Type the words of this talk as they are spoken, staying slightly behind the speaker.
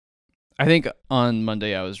I think on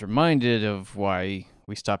Monday I was reminded of why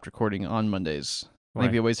we stopped recording on Mondays. I think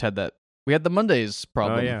Why? we always had that. We had the Mondays Oh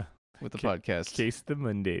problem yeah, with the podcast. case the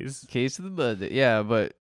Mondays. Case of the Monday. Yeah,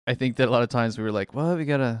 but I think that a lot of times we were like, well, we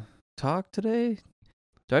got to talk today?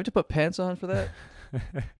 Do I have to put pants on for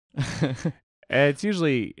that? It's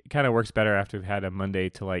usually kind of works better after we've had a Monday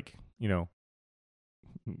to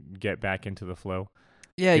get back into the flow.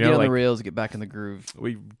 Yeah, get on the rails, get back in the groove.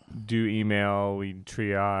 We do email, we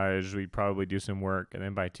triage, we probably do some work, and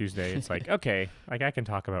then by Tuesday it's like, okay, like I can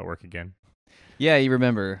talk about work again. Yeah, you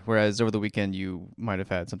remember. Whereas over the weekend you might have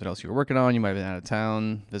had something else you were working on. You might have been out of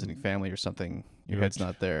town, visiting family or something. Your head's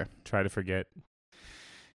not there. Try to forget.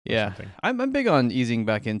 Yeah, I'm big on easing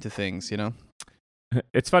back into things,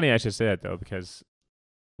 It's funny I should say that, though, because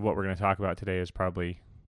what we're going to talk about today is probably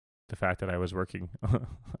the fact that I was working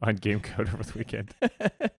on game code over the weekend.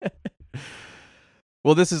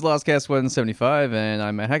 Well, this is Lostcast 175, and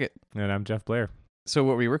I'm Matt Hackett. And I'm Jeff Blair. So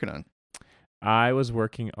what were you working on? I was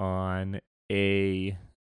working on a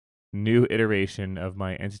new iteration of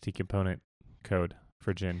my entity component code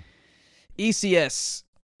for Jin. ECS.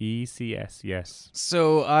 ECS, yes.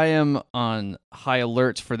 So I am on high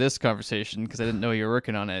alert for this conversation because I didn't know you were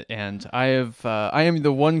working on it, and I am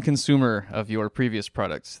the one consumer of your previous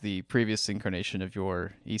products, the previous incarnation of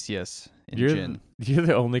your ECS engine. You're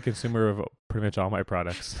the only consumer of pretty much all my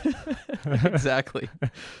products. Exactly.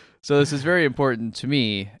 So this is very important to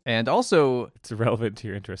me, and also it's relevant to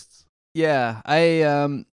your interests. Yeah,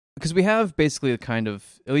 because we have basically kind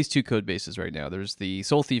of at least two code bases right now. There's the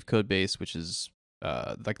Soul Thief code base, which is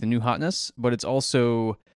like the new hotness, but it's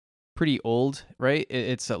also pretty old, right?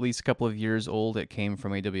 It's at least a couple of years old. It came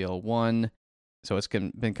from AWL1, so it's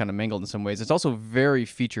been kind of mangled in some ways. It's also very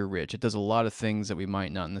feature rich. It does a lot of things that we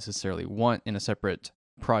might not necessarily want in a separate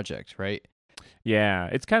project, right? Yeah,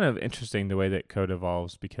 it's kind of interesting the way that code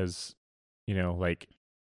evolves because, like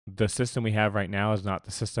the system we have right now is not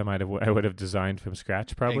the system I would have designed from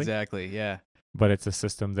scratch, probably. Exactly, yeah. But it's a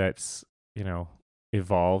system that's,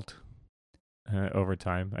 evolved over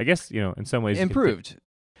time. I guess, in some ways improved,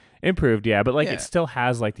 yeah, but it still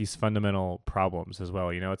has like these fundamental problems as well.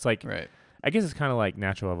 It's like, right. I guess it's kind of like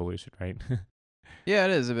natural evolution, right? Yeah,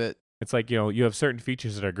 it is a bit. It's like, you have certain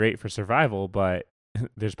features that are great for survival, but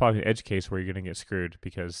there's probably an edge case where you're going to get screwed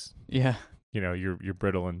because, you're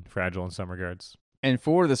brittle and fragile in some regards. And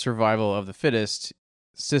for the survival of the fittest,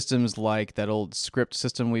 systems like that old script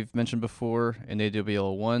system we've mentioned before in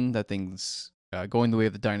AWL1, that thing's going the way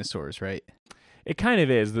of the dinosaurs, right? It kind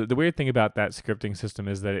of is. The weird thing about that scripting system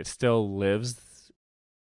is that it still lives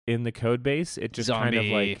in the code base. It just kind of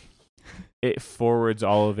like, it forwards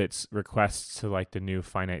all of its requests to like the new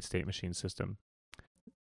finite state machine system.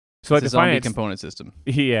 So it's like the zombie component system.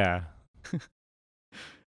 Yeah.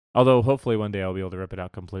 Although hopefully one day I'll be able to rip it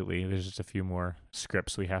out completely. There's just a few more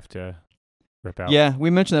scripts we have to rip out. Yeah, we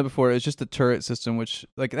mentioned that before. It's just the turret system, which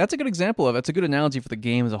that's a good example of. That's a good analogy for the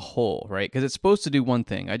game as a whole, right? Because it's supposed to do one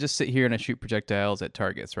thing. I just sit here and I shoot projectiles at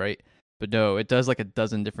targets, right? But no, it does like a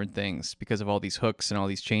dozen different things because of all these hooks and all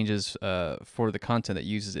these changes for the content that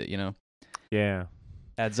uses it. Yeah,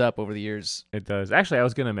 adds up over the years. It does. Actually, I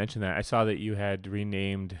was going to mention that. I saw that you had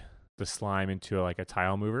renamed the slime into like a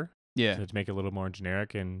tile mover. Yeah. To make it a little more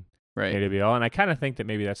generic in right. AWL. And I kind of think that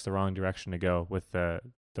maybe that's the wrong direction to go with the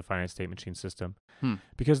finite state machine system.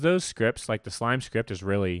 Because those scripts, like the slime script is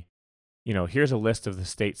really, here's a list of the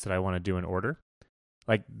states that I want to do in order.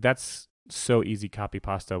 Like that's so easy copy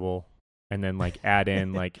pastable and then like add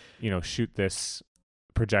in like, shoot this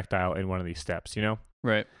projectile in one of these steps,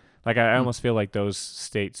 Right. Like I almost feel like those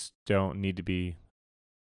states don't need to be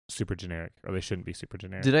super generic or they shouldn't be super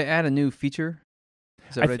generic. Did I add a new feature?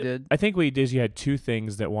 Is that what I did? I think what you did is you had two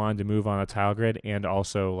things that wanted to move on a tile grid and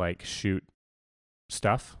also like shoot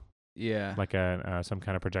stuff. Yeah. Like some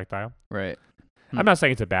kind of projectile. Right. I'm not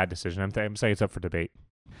saying it's a bad decision. I'm saying it's up for debate.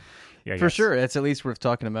 Yeah. For sure. It's at least worth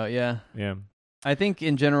talking about. Yeah. Yeah. I think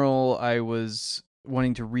in general, I was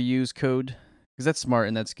wanting to reuse code because that's smart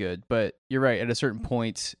and that's good. But you're right. At a certain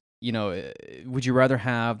point, would you rather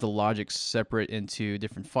have the logic separate into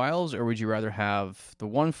different files, or would you rather have the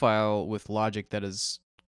one file with logic that is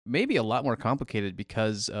maybe a lot more complicated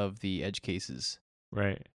because of the edge cases?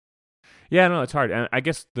 Right. Yeah, no, it's hard. And I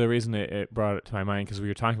guess the reason it brought it to my mind, because we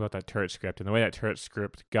were talking about that turret script, and the way that turret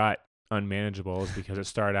script got unmanageable is because it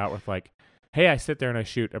started out with like, hey, I sit there and I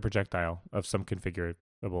shoot a projectile of some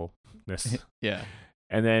configurableness. Yeah.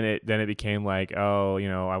 And then it became like, oh,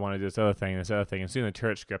 I want to do this other thing and this other thing. And soon the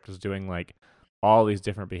turret script was doing like all these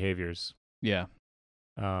different behaviors. Yeah.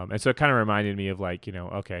 And so it kind of reminded me of like,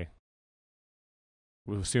 okay,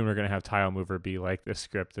 soon we're going to have tile mover be like this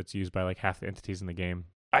script that's used by like half the entities in the game.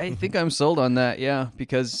 I think I'm sold on that, yeah,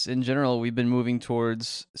 because in general, we've been moving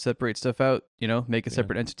towards separate stuff out, make a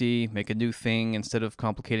separate entity, make a new thing instead of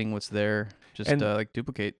complicating what's there, just like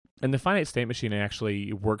duplicate. And the finite state machine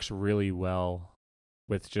actually works really well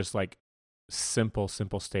with just like simple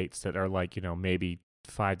states that are like, maybe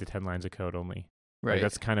 5 to 10 lines of code only. Right. Like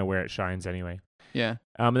that's kind of where it shines anyway. Yeah.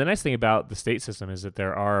 And the nice thing about the state system is that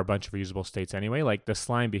there are a bunch of reusable states anyway. Like the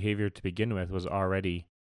slime behavior to begin with was already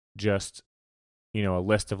just a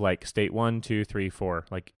list of like state 1, 2, 3, 4,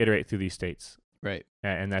 like iterate through these states. Right.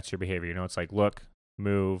 And that's your behavior. It's like look,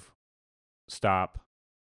 move, stop,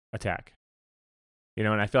 attack. And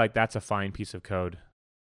I feel like that's a fine piece of code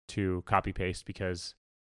to copy paste because,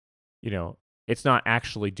 it's not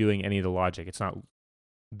actually doing any of the logic. It's not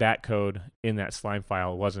that code in that slime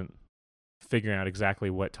file wasn't figuring out exactly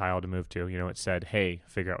what tile to move to. It said, hey,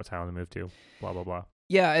 figure out what tile to move to, blah, blah, blah.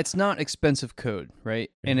 Yeah, it's not expensive code, right?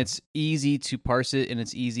 Yeah. And it's easy to parse it, and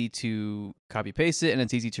it's easy to copy paste it, and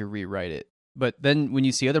it's easy to rewrite it. But then when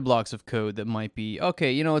you see other blocks of code that might be,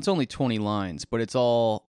 okay, it's only 20 lines, but it's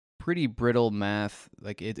all pretty brittle math.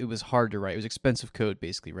 Like it was hard to write. It was expensive code,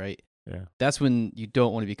 basically, right? Yeah. That's when you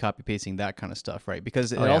don't want to be copy pasting that kind of stuff, right?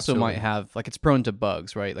 Because it also might have, like, it's prone to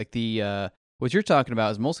bugs, right? Like what you're talking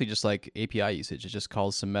about is mostly just like API usage. It just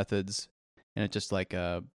calls some methods, and it just like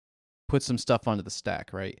put some stuff onto the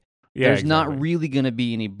stack, right? Yeah, There's not really going to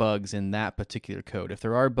be any bugs in that particular code. If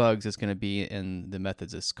there are bugs, it's going to be in the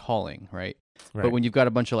methods it's calling, right? But when you've got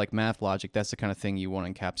a bunch of like math logic, that's the kind of thing you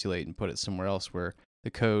want to encapsulate and put it somewhere else where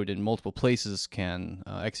the code in multiple places can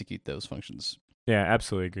execute those functions. Yeah,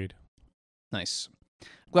 absolutely agreed. Nice.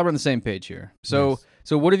 Glad we're on the same page here. So, Yes.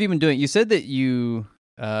 So what have you been doing? You said that you...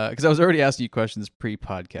 because I was already asking you questions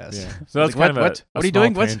pre-podcast. Yeah. So that's kind of what are you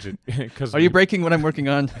doing? What are you breaking what I'm working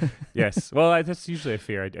on? Yes. Well, that's usually a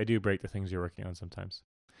fear. I do break the things you're working on sometimes.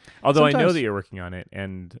 Although I know that you're working on it,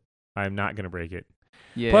 and I'm not going to break it.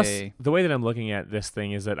 Yay. Plus, the way that I'm looking at this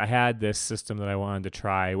thing is that I had this system that I wanted to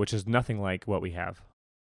try, which is nothing like what we have.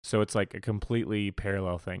 So it's like a completely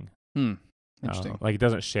parallel thing. Interesting. Like it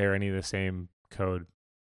doesn't share any of the same code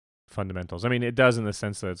fundamentals. I mean, it does in the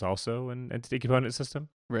sense that it's also an entity component system.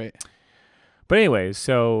 Right. But anyways,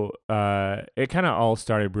 so it kind of all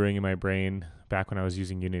started brewing in my brain back when I was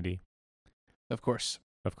using Unity. Of course.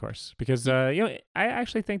 Because I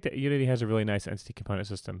actually think that Unity has a really nice entity component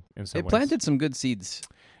system in some ways. It planted some good seeds.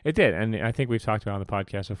 It did, and I think we've talked about on the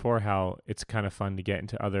podcast before how it's kind of fun to get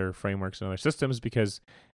into other frameworks and other systems because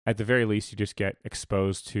at the very least you just get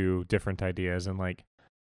exposed to different ideas, and like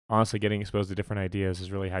honestly getting exposed to different ideas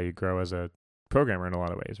is really how you grow as a programmer in a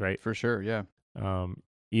lot of ways, right? For sure, yeah.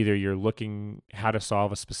 Either you're looking how to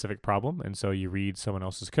solve a specific problem, and so you read someone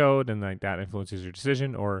else's code and like that influences your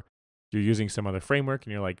decision, or you're using some other framework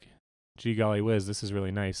and you're like, gee golly whiz, this is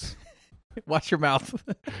really nice. Watch your mouth.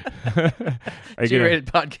 G-rated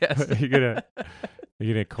podcast. Are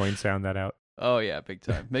you gonna coin sound that out? Oh yeah, big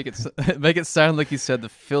time. Make it sound like you said the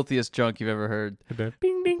filthiest junk you've ever heard. The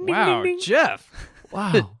bing, ding, wow, ding, ding. Jeff.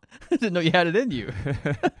 Wow. I didn't know you had it in you.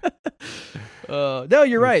 No,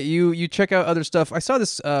 you're right. You check out other stuff. I saw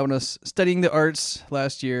this when I was studying the arts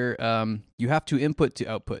last year. You have to input to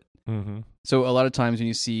output. Mm-hmm. So a lot of times when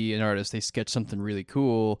you see an artist, they sketch something really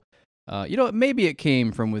cool. Maybe it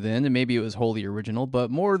came from within and maybe it was wholly original,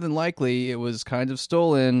 but more than likely it was kind of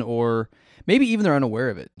stolen, or maybe even they're unaware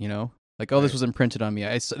of it, Like, oh, this was imprinted on me.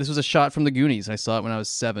 This was a shot from the Goonies. I saw it when I was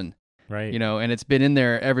 7. Right. And it's been in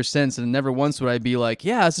there ever since. And never once would I be like,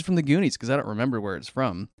 yeah, this is from the Goonies, because I don't remember where it's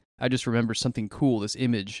from. I just remember something cool, this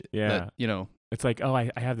image. Yeah. That, It's like, oh,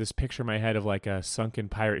 I have this picture in my head of like a sunken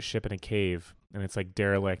pirate ship in a cave, and it's like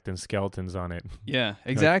derelict and skeletons on it. Yeah,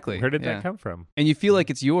 exactly. Like, where did that come from? And you feel like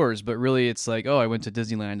it's yours, but really it's like, oh, I went to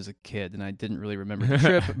Disneyland as a kid, and I didn't really remember the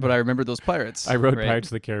trip, but I remember those pirates. I rode Pirates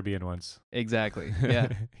of the Caribbean once. Exactly. Yeah.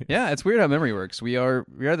 Yeah, it's weird how memory works. We are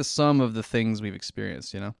the sum of the things we've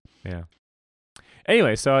experienced, Yeah.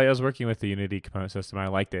 Anyway, so I was working with the Unity component system. I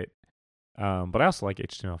liked it. But I also like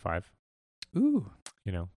HTML5. Ooh.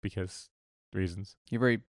 Because reasons. You're a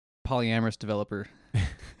very polyamorous developer.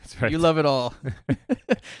 That's right. You love it all.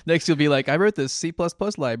 Next you'll be like, I wrote this C++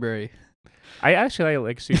 library. I actually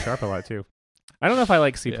like C# a lot too. I don't know if I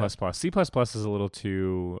like C++. Yeah. C++ is a little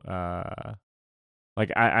too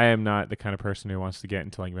like I am not the kind of person who wants to get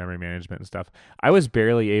into like memory management and stuff. I was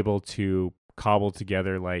barely able to cobble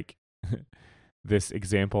together like this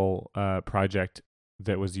example project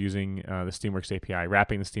that was using the Steamworks API,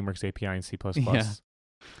 wrapping the Steamworks API in C++.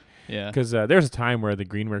 Yeah. Because there's a time where the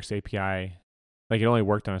Greenworks API, like it only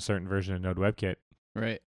worked on a certain version of Node WebKit.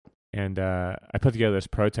 Right. And I put together this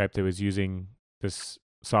prototype that was using this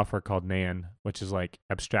software called Nan, which is like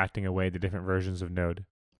abstracting away the different versions of Node.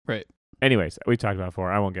 Right. Anyways, we talked about it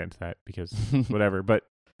before. I won't get into that because whatever. But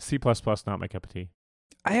C++, not my cup of tea.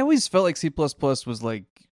 I always felt like C++ was like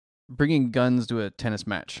bringing guns to a tennis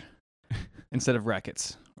match instead of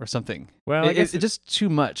rackets or something. Well, I guess it's just too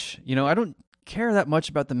much. I don't care that much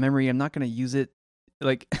about the memory. I'm not going to use it.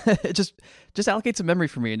 Like, just allocate some memory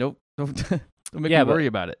for me and don't make me worry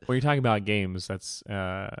about it. When you're talking about games, that's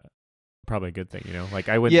probably a good thing. Like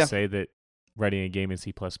I wouldn't say that writing a game in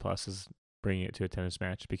C++ is bringing it to a tennis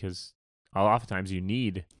match because oftentimes you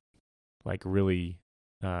need like really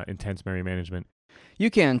intense memory management. You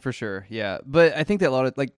can for sure, yeah. But I think that a lot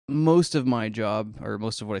of like most of my job or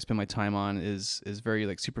most of what I spend my time on is very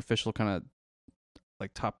like superficial kind of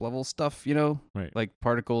like top level stuff, right? Like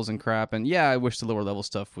particles and crap. And yeah, I wish the lower level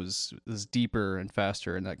stuff was deeper and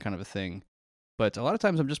faster and that kind of a thing. But a lot of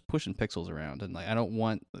times I'm just pushing pixels around, and like I don't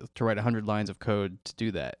want to write 100 lines of code to do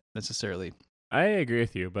that necessarily. I agree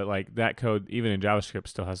with you, but like that code, even in JavaScript,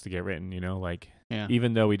 still has to get written. Like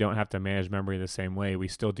even though we don't have to manage memory the same way, we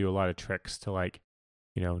still do a lot of tricks to like,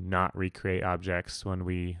 not recreate objects when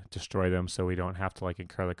we destroy them, so we don't have to like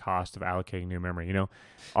incur the cost of allocating new memory.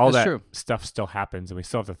 All That's that true. stuff still happens, and we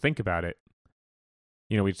still have to think about it.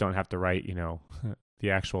 We just don't have to write, the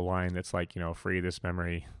actual line that's like, free this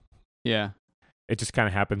memory. Yeah. It just kind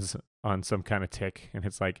of happens on some kind of tick, and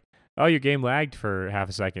it's like, oh, your game lagged for half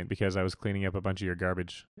a second because I was cleaning up a bunch of your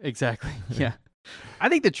garbage. Exactly. Yeah. I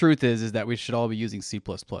think the truth is that we should all be using C++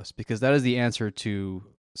 because that is the answer to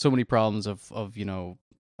so many problems of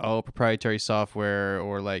proprietary software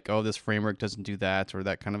or like, oh, this framework doesn't do that or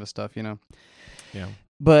that kind of a stuff, Yeah.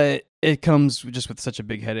 But it comes just with such a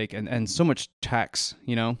big headache and so much tax,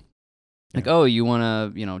 Like, oh, you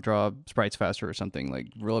want to, draw sprites faster or something. Like,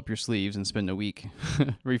 roll up your sleeves and spend a week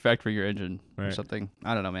refactoring your engine or something.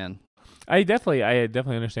 I don't know, man. I definitely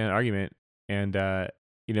understand the argument. And,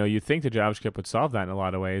 you'd think the JavaScript would solve that in a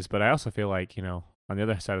lot of ways. But I also feel like, on the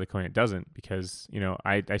other side of the coin, it doesn't. Because,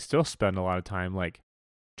 I still spend a lot of time, like,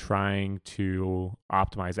 trying to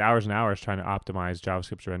optimize, hours and hours trying to optimize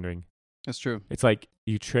JavaScript rendering. That's true. It's like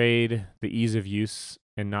you trade the ease of use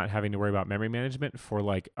and not having to worry about memory management for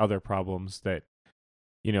like other problems that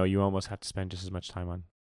you almost have to spend just as much time on.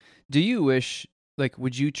 Do you wish, like,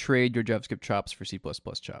 would you trade your JavaScript chops for C++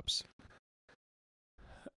 chops?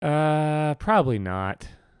 Probably not.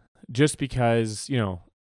 Just because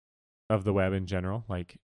of the web in general.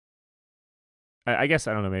 Like, I guess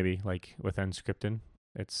I don't know. Maybe like with Emscripten,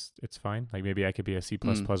 it's fine. Like maybe I could be a C++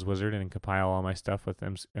 wizard and compile all my stuff with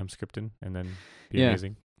Emscripten and then be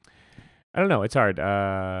amazing. I don't know. It's hard.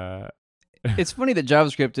 It's funny that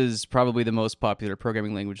JavaScript is probably the most popular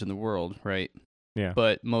programming language in the world, right? Yeah.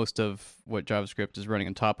 But most of what JavaScript is running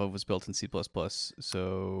on top of was built in C++.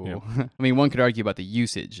 So, I mean, one could argue about the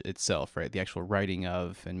usage itself, right? The actual writing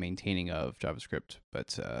of and maintaining of JavaScript.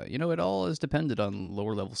 But, it all is dependent on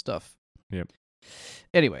lower level stuff. Yep.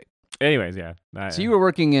 Anyways, yeah. So you were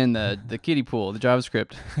working in the kiddie pool, the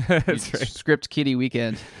JavaScript. That's right. Script kiddie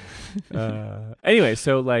weekend. Anyway,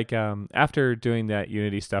 so like after doing that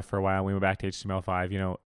Unity stuff for a while, we went back to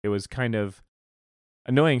HTML5. It was kind of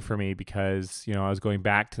annoying for me because I was going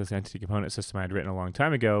back to this entity component system I had written a long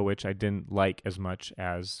time ago, which I didn't like as much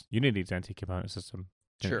as Unity's entity component system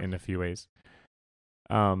in a few ways.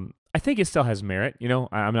 I think it still has merit.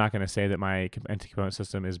 I'm not going to say that my entity component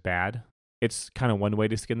system is bad. It's kind of one way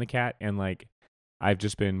to skin the cat, and like I've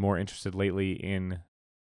just been more interested lately in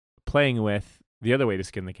playing with the other way to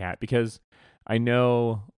skin the cat because I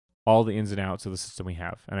know all the ins and outs of the system we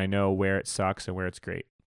have, and I know where it sucks and where it's great.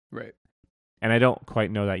 Right. And I don't quite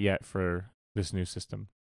know that yet for this new system.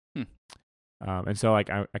 And so like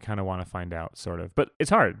I kind of want to find out sort of, but it's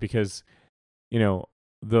hard because,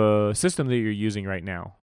 the system that you're using right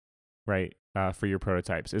now, right, for your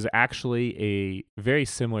prototypes is actually a very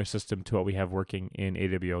similar system to what we have working in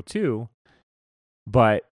AWO2,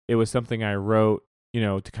 but it was something I wrote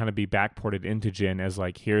to kind of be backported into Gin as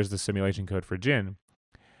like, here's the simulation code for Gin,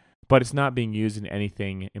 but it's not being used in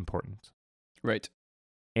anything important. Right.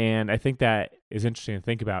 And I think that is interesting to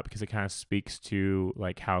think about because it kind of speaks to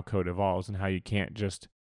like how code evolves and how you can't just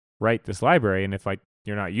write this library. And if like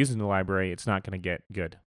you're not using the library, it's not going to get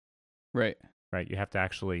good. Right. Right. You have to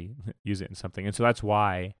actually use it in something. And so that's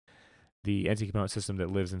why the entity component system that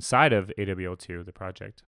lives inside of AWO2, the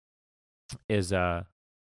project, is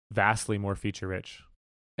vastly more feature rich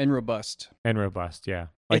and robust. Yeah.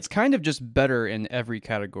 It's kind of just better in every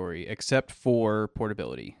category except for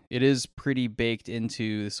portability. It is pretty baked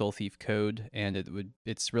into the Soul Thief code, and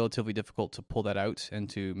it's relatively difficult to pull that out and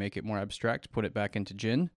to make it more abstract, put it back into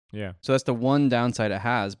Gin. Yeah. So that's the one downside it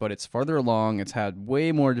has, but it's farther along. It's had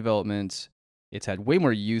way more development. It's had way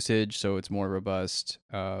more usage, so it's more robust,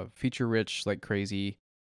 feature rich like crazy.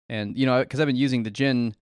 And because I've been using the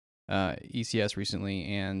Gin ECS recently,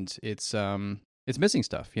 and it's missing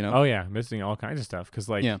stuff. Oh yeah, missing all kinds of stuff because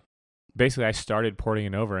Yeah. basically I started porting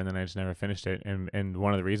it over and then I just never finished it. And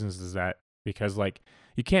one of the reasons is that because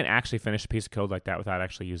you can't actually finish a piece of code like that without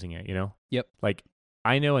actually using it. Yep. Like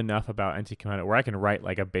I know enough about entity component where I can write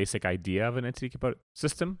like a basic idea of an entity component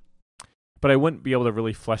system, but I wouldn't be able to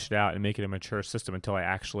really flesh it out and make it a mature system until I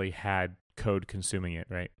actually had code consuming it,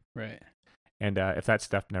 right? Right. And if that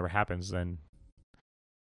stuff never happens, then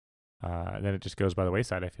it just goes by the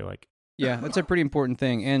wayside, I feel like. Yeah, that's a pretty important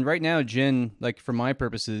thing. And right now, Gin, like for my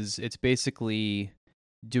purposes, it's basically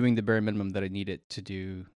doing the bare minimum that I need it to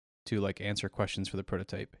do to like answer questions for the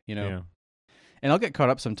prototype, Yeah. And I'll get caught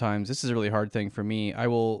up sometimes. This is a really hard thing for me. I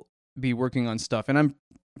will be working on stuff, and I'm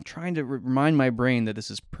trying to remind my brain that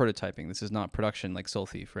this is prototyping. This is not production like Soul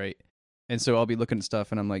Thief, right? And so I'll be looking at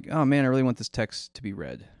stuff, and I'm like, oh man, I really want this text to be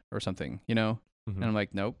read or something, Mm-hmm. And I'm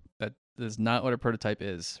like, nope, that is not what a prototype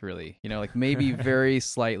is, really. Like maybe very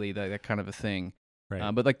slightly that kind of a thing. Right.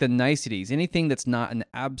 But like the niceties, anything that's not an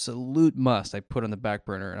absolute must, I put on the back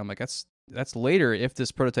burner, and I'm like, that's later if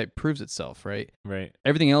this prototype proves itself, right? Right.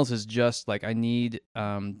 Everything else is just like I need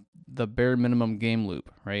the bare minimum game loop,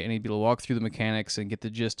 right? I need to be able to walk through the mechanics and get the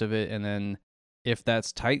gist of it, and then if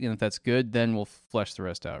that's tight and if that's good, then we'll flesh the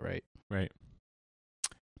rest out, right? Right.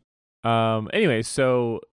 Anyway,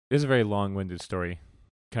 so this is a very long-winded story,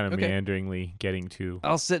 kind of meanderingly getting to.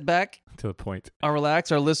 I'll sit back to the point. I'll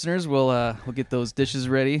relax. Our listeners will get those dishes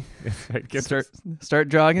ready. Right, start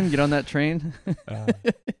jogging. Get on that train.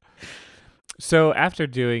 So after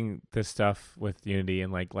doing this stuff with Unity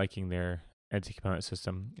and liking their entity component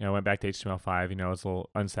system, I went back to HTML5. I was a little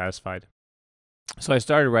unsatisfied, so I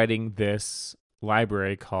started writing this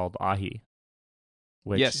library called Ahi,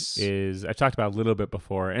 which is I talked about a little bit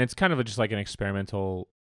before, and it's kind of just like an experimental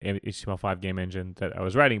HTML5 game engine that I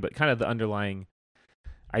was writing, but kind of the underlying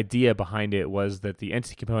idea behind it was that the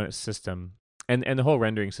entity component system and the whole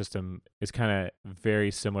rendering system is kind of very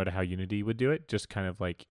similar to how Unity would do it, just kind of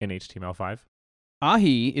like in HTML5.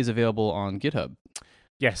 Ahi is available on GitHub.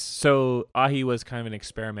 Yes. So Ahi was kind of an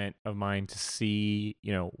experiment of mine to see,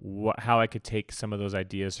 how I could take some of those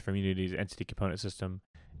ideas from Unity's entity component system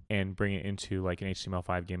and bring it into like an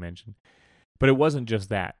HTML5 game engine. But it wasn't just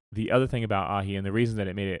that. The other thing about Ahi and the reason that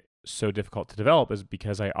it made it so difficult to develop is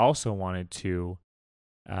because I also wanted to,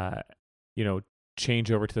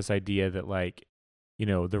 change over to this idea that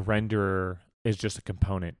the renderer is just a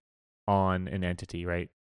component on an entity, right?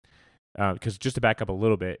 Because just to back up a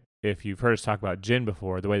little bit, if you've heard us talk about Gin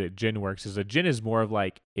before, the way that Gin works is that Gin is more of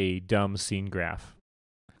like a dumb scene graph,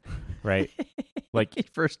 right? Like your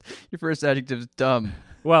first adjective is dumb.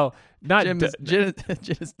 Well, not Gin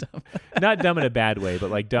is dumb. Not dumb in a bad way,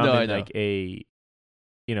 but like dumb in like a,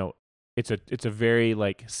 it's a very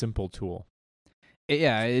like simple tool.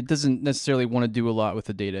 Yeah, it doesn't necessarily want to do a lot with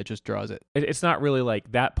the data; it just draws it. It's not really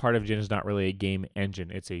like that part of Gin is not really a game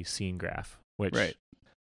engine; it's a scene graph, which. Right.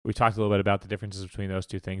 We talked a little bit about the differences between those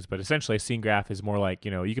two things, but essentially a scene graph is more like,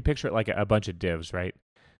 you can picture it like a bunch of divs, right?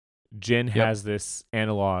 Gin has this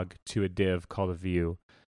analog to a div called a view,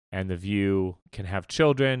 and the view can have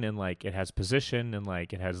children, and like it has position, and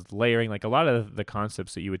like it has layering, like a lot of the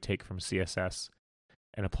concepts that you would take from CSS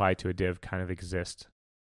and apply to a div kind of exist,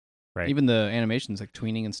 right? Even the animations like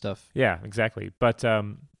tweening and stuff. Yeah, exactly. But,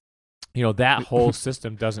 that whole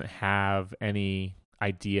system doesn't have any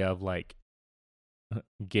idea of like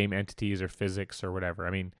game entities or physics or whatever.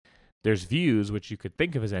 I mean, there's views which you could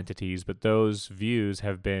think of as entities, but those views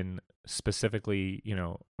have been specifically,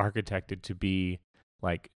 architected to be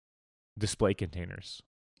like display containers.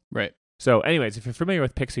 Right. So anyways, if you're familiar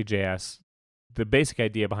with Pixie.js, the basic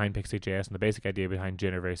idea behind Pixie.js and the basic idea behind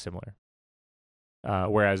Gin are very similar.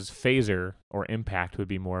 Whereas Phaser or Impact would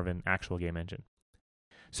be more of an actual game engine.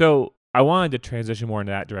 So I wanted to transition more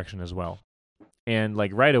into that direction as well. And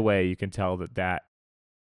like right away, you can tell that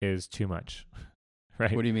is too much,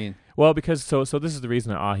 right? What do you mean? Well, because so this is the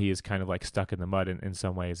reason that Ahi is kind of like stuck in the mud in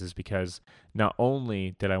some ways, is because not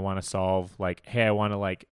only did I want to solve like, hey, I want to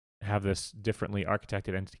like have this differently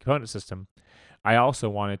architected entity component system, I also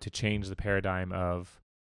wanted to change the paradigm of,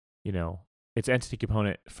 it's entity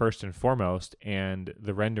component first and foremost, and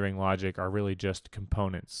the rendering logic are really just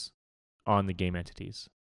components on the game entities.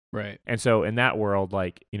 Right. And so in that world,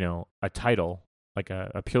 like, a title, like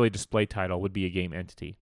a purely display title would be a game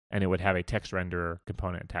entity, and it would have a text renderer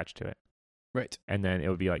component attached to it. Right. And then it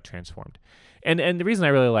would be like transformed. And the reason I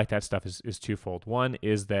really like that stuff is twofold. One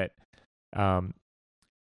is that,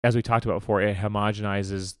 as we talked about before, it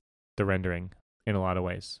homogenizes the rendering in a lot of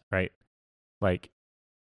ways, right? like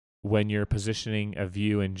when you're positioning a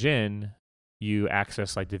view in Gin, you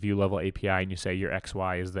access like the view level API and you say your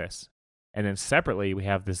XY is this. And then separately, we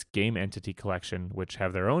have this game entity collection, which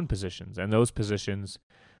have their own positions. And those positions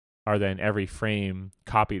are then every frame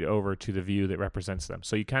copied over to the view that represents them.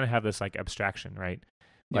 So you kind of have this like abstraction, right?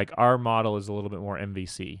 Yeah. Like our model is a little bit more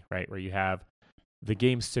MVC, right? Where you have the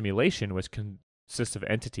game simulation, which consists of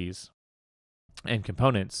entities and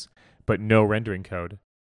components, but no rendering code.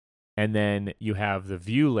 And then you have the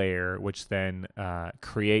view layer, which then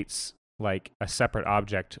creates like a separate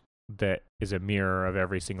object that is a mirror of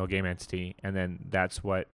every single game entity. And then that's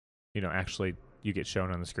what, actually you get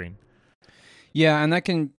shown on the screen. Yeah, and that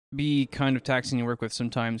can be kind of taxing to work with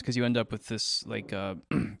sometimes because you end up with this like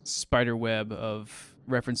spider web of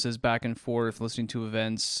references back and forth, listening to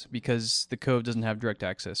events because the code doesn't have direct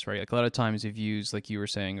access, right? Like a lot of times if views, like you were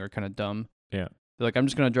saying, are kind of dumb. Yeah. They're like, I'm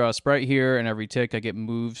just going to draw a sprite here, and every tick I get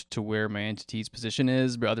moved to where my entity's position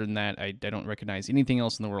is. But other than that, I don't recognize anything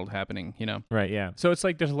else in the world happening, Right, yeah. So it's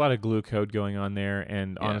like there's a lot of glue code going on there,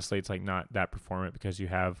 and honestly, it's like not that performant because you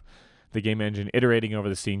have the game engine iterating over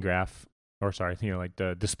the scene graph, or sorry, like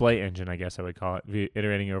the display engine, I guess I would call it,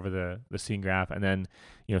 iterating over the scene graph, and then,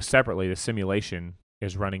 separately, the simulation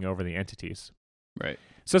is running over the entities. Right.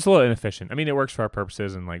 So it's a little inefficient. I mean, it works for our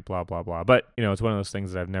purposes and like blah, blah, blah. But, it's one of those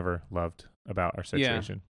things that I've never loved about our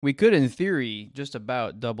situation. Yeah. We could, in theory, just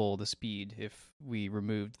about double the speed if we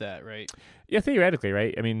removed that, right? Yeah, theoretically,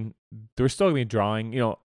 right? I mean, we're still going to be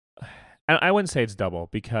drawing, I wouldn't say it's double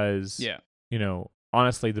because,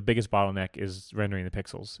 honestly, the biggest bottleneck is rendering the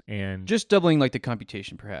pixels. And just doubling like the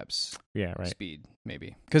computation, perhaps. Yeah, right. Speed,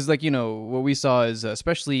 maybe. Because what we saw is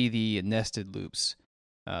especially the nested loops.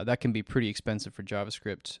 That can be pretty expensive for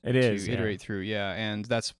JavaScript to iterate through. Yeah, and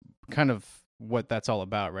that's kind of what that's all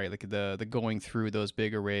about, right? Like the going through those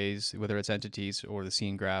big arrays, whether it's entities or the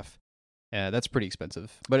scene graph. That's pretty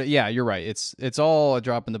expensive. But yeah, you're right. It's all a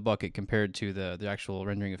drop in the bucket compared to the actual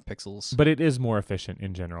rendering of pixels. But it is more efficient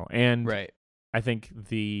in general. And right. I think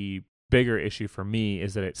the bigger issue for me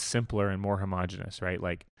is that it's simpler and more homogeneous, right?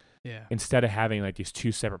 Like instead of having like these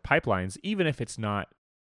two separate pipelines, even if it's not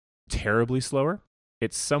terribly slower,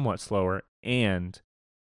 it's somewhat slower, and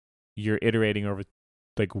you're iterating over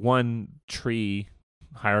like one tree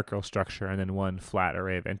hierarchical structure and then one flat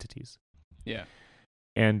array of entities. Yeah.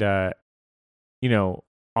 And,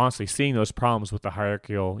 honestly, seeing those problems with the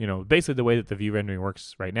hierarchical, basically the way that the view rendering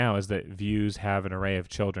works right now is that views have an array of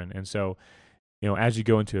children. And so, as you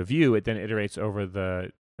go into a view, it then iterates over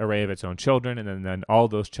the array of its own children, and then all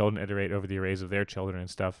those children iterate over the arrays of their children and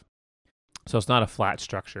stuff. So it's not a flat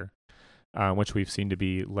structure. Which we've seen to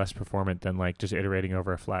be less performant than like just iterating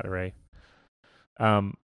over a flat array.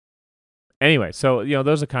 Anyway, so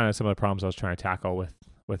those are kind of some of the problems I was trying to tackle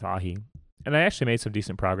with Ahi, and I actually made some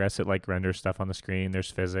decent progress. It like renders stuff on the screen. There's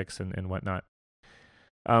physics and whatnot.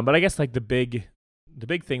 But I guess like the big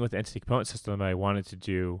thing with the entity component system that I wanted to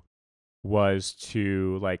do was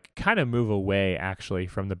to like kind of move away actually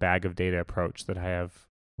from the bag of data approach that I have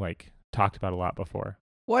like talked about a lot before.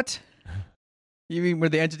 What? You mean where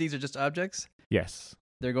the entities are just objects? Yes.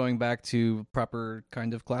 They're going back to proper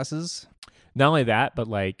kind of classes? Not only that, but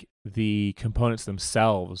like the components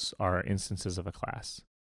themselves are instances of a class.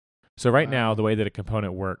 So right now, the way that a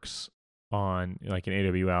component works on like in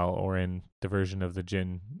AWL or in the version of the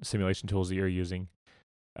Gin simulation tools that you're using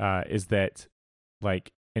is that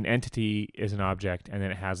like an entity is an object and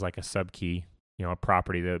then it has like a subkey, a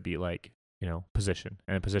property that would be like, position.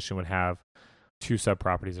 And a position would have two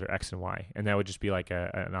sub-properties that are X and Y, and that would just be like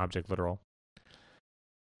an object literal.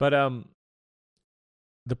 But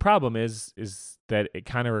the problem is that it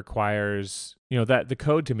kind of requires, that the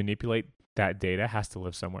code to manipulate that data has to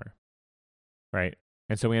live somewhere, right?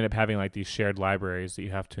 And so we end up having like these shared libraries that you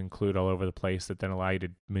have to include all over the place that then allow you to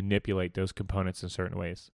manipulate those components in certain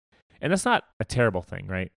ways. And that's not a terrible thing,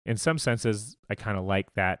 right? In some senses, I kind of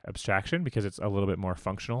like that abstraction because it's a little bit more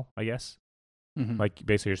functional, I guess. Mm-hmm. Like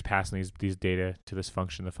basically you're just passing these data to this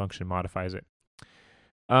function. The function modifies it.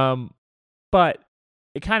 But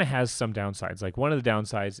it kind of has some downsides. Like one of the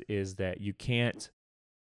downsides is that you can't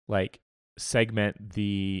like segment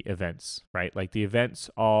the events, right? Like the events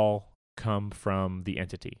all come from the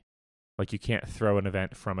entity. Like you can't throw an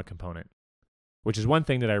event from a component, which is one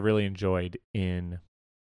thing that I really enjoyed in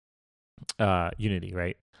Unity,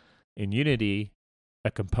 right? In Unity,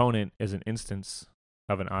 a component is an instance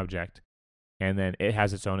of an object. And then it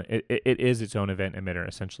has its own, it is its own event emitter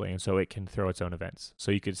essentially. And so it can throw its own events.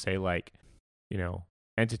 So you could say like,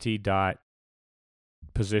 entity dot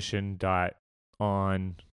position dot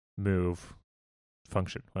on move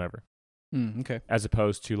function, whatever. Okay. as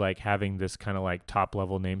opposed to like having this kind of like top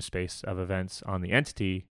level namespace of events on the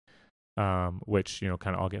entity, which,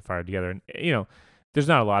 kind of all get fired together. And, there's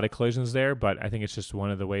not a lot of collisions there, but I think it's just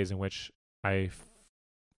one of the ways in which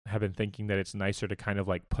have been thinking that it's nicer to kind of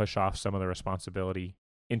like push off some of the responsibility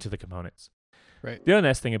into the components. Right. The other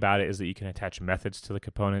nice thing about it is that you can attach methods to the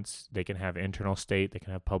components. They can have internal state, they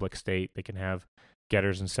can have public state, they can have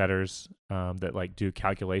getters and setters that like do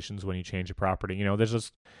calculations when you change a property.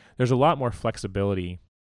 There's a lot more flexibility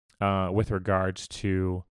with regards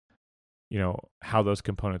to how those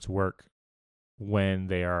components work when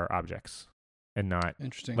they are objects and not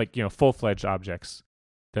Interesting. like full-fledged objects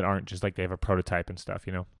that aren't just like they have a prototype and stuff.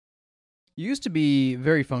 You used to be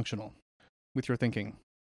very functional with your thinking.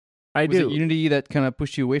 Was it Unity that kind of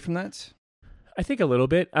pushed you away from that? I think a little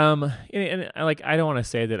bit. And I don't want to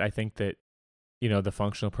say that I think that the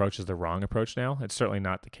functional approach is the wrong approach now. It's certainly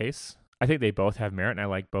not the case. I think they both have merit, and I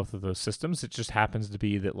like both of those systems. It just happens to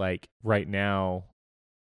be that like right now,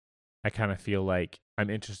 I kind of feel like I'm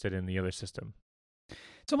interested in the other system.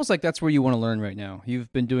 It's almost like that's where you want to learn right now.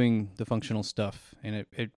 You've been doing the functional stuff, and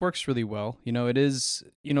it works really well. It is,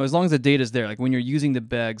 as long as the data is there, like when you're using the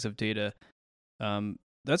bags of data,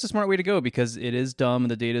 that's a smart way to go because it is dumb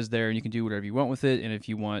and the data is there and you can do whatever you want with it. And if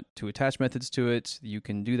you want to attach methods to it, you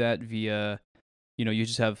can do that via, you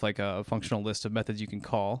just have like a functional list of methods you can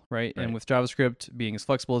call, right? And with JavaScript being as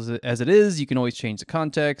flexible as it is, you can always change the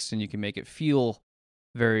context and you can make it feel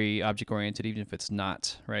very object-oriented even if it's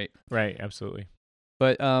not, right? Right, absolutely.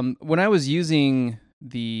 But when I was using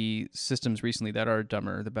the systems recently that are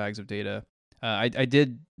dumber, the bags of data, I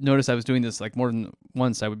did notice I was doing this like more than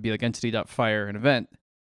once. I would be like entity.fire an event,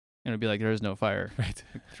 and it'd be like, there is no fire. Right.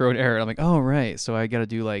 Throw an error. I'm like, oh, right. So I got to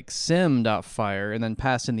do like sim.fire and then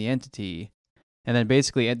pass in the entity. And then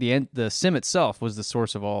basically at the end, the sim itself was the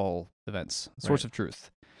source of all events, source of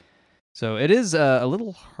truth. So it is a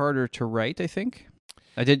little harder to write, I think.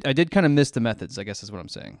 I did kind of miss the methods, I guess is what I'm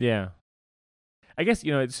saying. Yeah. I guess,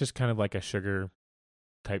 it's just kind of like a sugar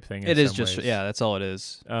type thing. It is just, yeah, that's all it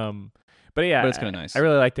is. But yeah, it's kind of nice. I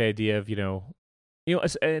really like the idea of,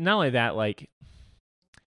 not only that, like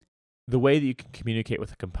the way that you can communicate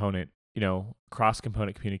with a component,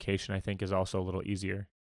 cross-component communication, I think is also a little easier.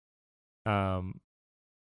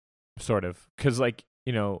 Sort of. Because like,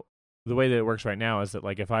 the way that it works right now is that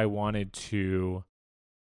like if I wanted to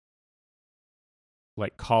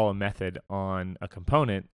like call a method on a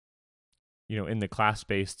component, in the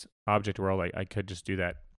class-based object world, I could just do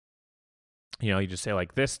that. You just say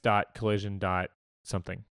like this dot collision dot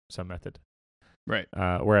something, some method. Right.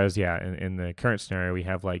 Whereas, in the current scenario, we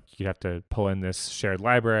have like you'd have to pull in this shared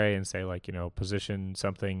library and say like, position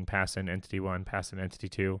something, pass in entity 1, pass in entity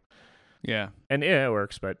 2. Yeah. And it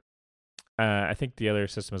works, but I think the other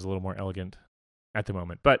system is a little more elegant at the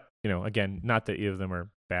moment. But, again, not that either of them are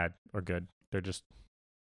bad or good. They're just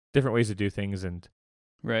different ways to do things. And,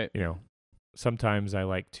 right. Sometimes I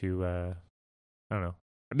like to, I don't know,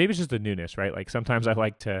 maybe it's just the newness, right? Like sometimes I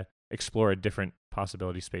like to explore a different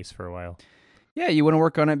possibility space for a while. Yeah, you want to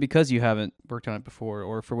work on it because you haven't worked on it before,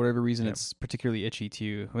 or for whatever reason it's particularly itchy to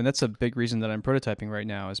you. I mean, that's a big reason that I'm prototyping right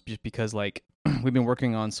now is just because like we've been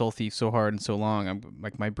working on Soul Thief so hard and so long. I'm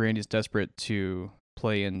like my brain is desperate to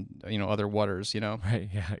play in other waters. Right?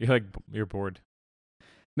 Yeah, you're bored.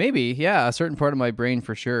 Maybe, yeah, a certain part of my brain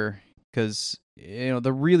for sure, because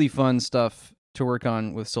the really fun stuff to work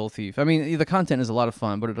on with Soul Thief. I mean, the content is a lot of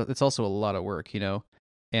fun, but it's also a lot of work.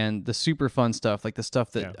 And the super fun stuff, like the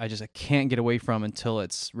stuff that I can't get away from until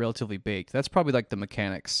it's relatively baked. That's probably like the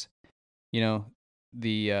mechanics,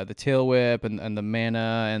 the tail whip and the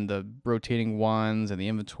mana and the rotating wands and the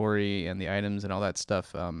inventory and the items and all that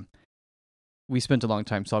stuff. We spent a long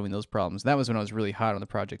time solving those problems. That was when I was really hot on the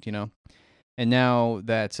project, And now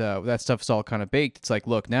that that stuff's all kind of baked, it's like,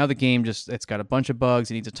 look, now the game it's got a bunch of bugs.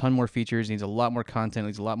 It needs a ton more features. It needs a lot more content. It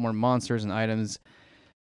needs a lot more monsters and items.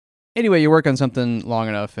 Anyway, you work on something long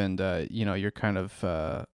enough and, you're kind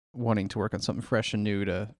of wanting to work on something fresh and new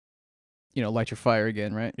to, light your fire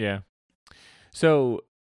again, right? Yeah. So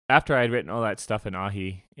after I'd written all that stuff in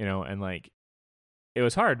Ahi, and like, it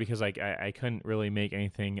was hard because like I couldn't really make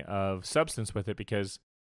anything of substance with it because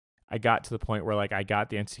I got to the point where like I got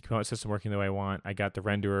the entity component system working the way I want. I got the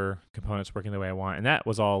renderer components working the way I want. And that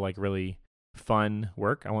was all like really fun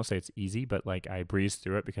work. I won't say it's easy, but like I breezed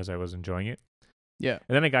through it because I was enjoying it. Yeah.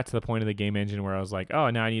 And then I got to the point of the game engine where I was like, oh,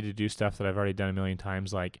 now I need to do stuff that I've already done a million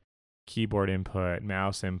times, like keyboard input,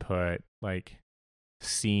 mouse input, like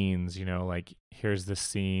scenes, like here's this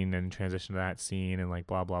scene and transition to that scene and like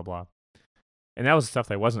blah, blah, blah. And that was stuff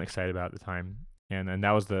that I wasn't excited about at the time. And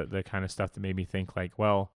that was the kind of stuff that made me think like,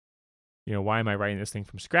 well, why am I writing this thing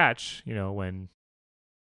from scratch? When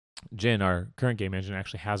Jin, our current game engine,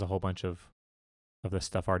 actually has a whole bunch of this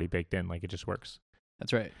stuff already baked in. Like, it just works.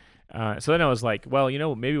 That's right. So then I was like, well,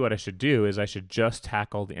 maybe what I should do is I should just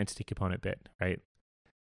tackle the entity component bit, right?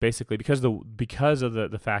 Basically, because of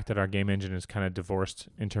the fact that our game engine is kind of divorced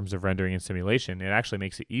in terms of rendering and simulation, it actually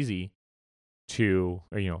makes it easy to,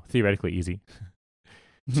 or theoretically easy,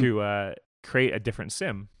 to create a different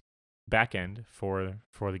sim backend for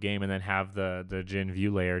the game, and then have the Jin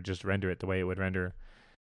view layer just render it the way it would render,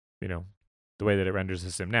 the way that it renders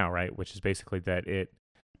the sim now, right? Which is basically that it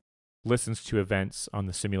listens to events on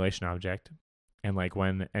the simulation object, and like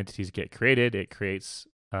when entities get created, it creates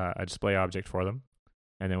a display object for them,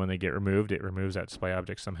 and then when they get removed, it removes that display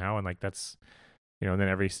object somehow, and like that's, and then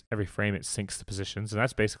every frame it syncs the positions, and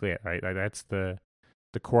that's basically it, right? Like that's the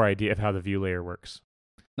core idea of how the view layer works.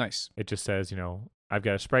 Nice. It just says, I've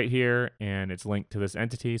got a sprite here, and it's linked to this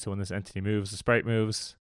entity, so when this entity moves, the sprite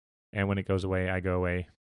moves, and when it goes away, I go away,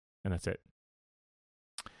 and that's it.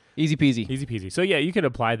 Easy peasy. Easy peasy. So yeah, you could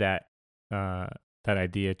apply that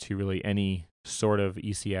idea to really any sort of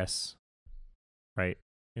ECS, right,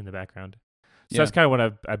 in the background. So that's kind of what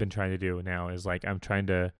I've been trying to do now, is like I'm trying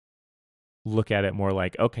to look at it more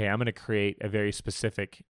like, okay, I'm going to create a very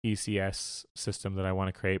specific ECS system that I want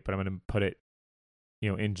to create, but I'm going to put it,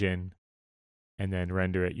 in Jin, and then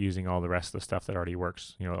render it using all the rest of the stuff that already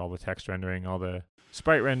works. All the text rendering, all the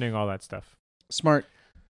sprite rendering, all that stuff. Smart.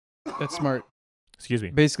 That's smart. Excuse me.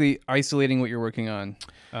 Basically isolating what you're working on.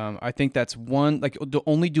 I think that's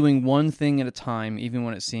only doing one thing at a time, even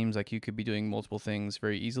when it seems like you could be doing multiple things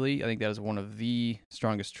very easily. I think that is one of the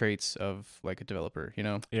strongest traits of like a developer,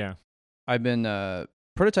 Yeah. I've been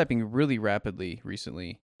prototyping really rapidly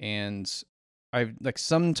recently, and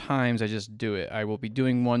sometimes I just do it. I will be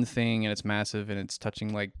doing one thing and it's massive and it's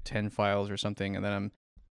touching like 10 files or something, and then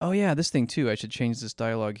oh yeah, this thing too, I should change this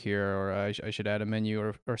dialogue here, or I should add a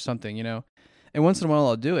menu or something, And once in a while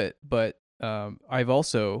I'll do it, but I've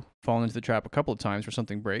also fallen into the trap a couple of times where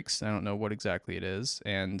something breaks. I don't know what exactly it is,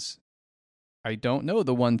 and I don't know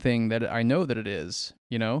the one thing that I know that it is,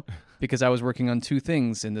 because I was working on two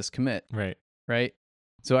things in this commit. Right?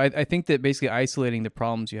 So I think that basically isolating the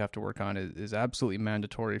problems you have to work on is absolutely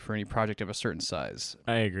mandatory for any project of a certain size.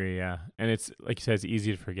 I agree, yeah. And it's, like you said, it's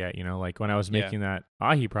easy to forget, like when I was making that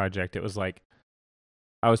Ahi project, it was like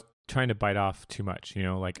I was trying to bite off too much,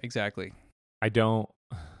 like... Exactly. I don't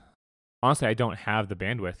have the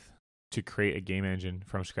bandwidth to create a game engine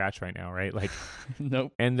from scratch right now, right? Like,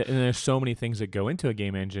 nope. And there's so many things that go into a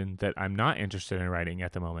game engine that I'm not interested in writing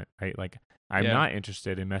at the moment, right? Like, I'm not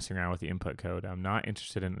interested in messing around with the input code. I'm not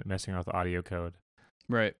interested in messing around with the audio code.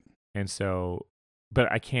 Right. And so,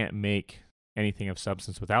 but I can't make anything of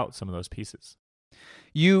substance without some of those pieces.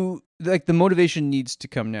 The motivation needs to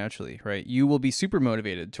come naturally, right? You will be super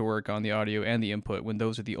motivated to work on the audio and the input when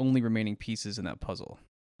those are the only remaining pieces in that puzzle.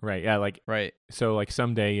 Right. Yeah. Right. So like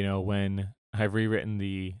someday, when I've rewritten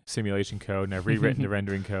the simulation code and I've rewritten the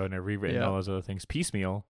rendering code and I've rewritten all those other things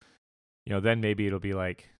piecemeal, then maybe it'll be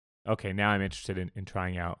like, okay, now I'm interested in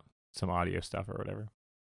trying out some audio stuff or whatever.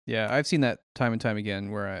 Yeah. I've seen that time and time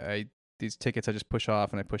again where I these tickets I just push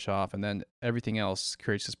off, and then everything else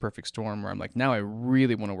creates this perfect storm where I'm like, now I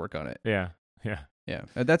really want to work on it. Yeah.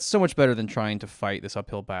 That's so much better than trying to fight this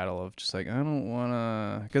uphill battle of just like, I don't want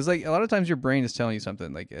to, because like a lot of times your brain is telling you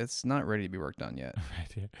something like it's not ready to be worked on yet.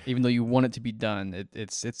 Right, yeah. Even though you want it to be done,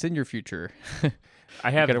 it's in your future.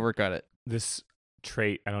 I have got to work on it. This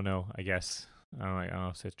trait, I don't know, I guess I don't know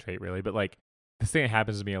if it's a trait really, but like this thing that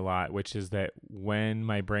happens to me a lot, which is that when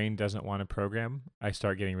my brain doesn't want to program, I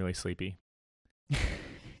start getting really sleepy.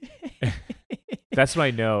 That's when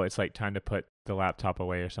I know it's like time to put the laptop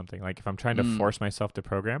away or something. Like if I'm trying to force myself to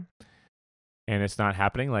program and it's not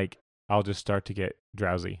happening, like I'll just start to get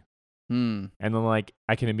drowsy. And then like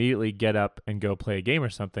I can immediately get up and go play a game or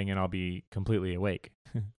something and I'll be completely awake.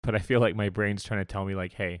 But I feel like my brain's trying to tell me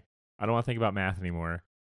like, hey, I don't want to think about math anymore.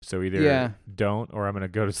 So either don't, or I'm going to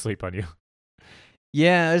go to sleep on you.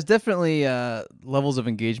 Yeah, there's definitely levels of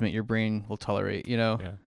engagement your brain will tolerate, Yeah.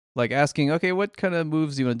 Like asking, okay, what kind of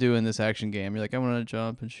moves do you want to do in this action game? You're like, I want to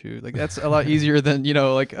jump and shoot. Like that's a lot easier than,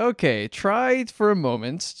 like, okay, try for a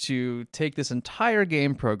moment to take this entire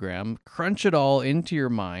game program, crunch it all into your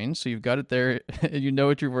mind so you've got it there and you know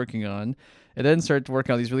what you're working on, and then start to work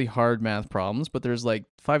on these really hard math problems. But there's like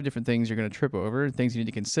 5 different things you're going to trip over, things you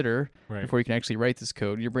need to consider before you can actually write this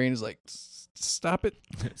code. Your brain is like, stop it.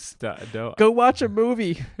 Don't. Go watch a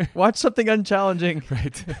movie. Watch something unchallenging.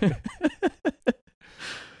 Right.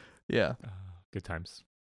 Yeah. Good times.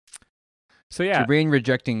 So yeah. It's your brain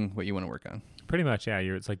rejecting what you want to work on. Pretty much, yeah.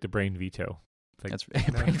 It's like the brain veto Like, That's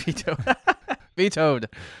brain veto. Vetoed.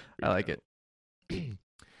 I like it.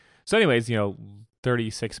 So anyways,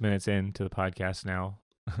 36 minutes into the podcast now,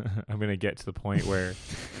 I'm going to get to the point where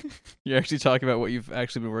you're actually talking about what you've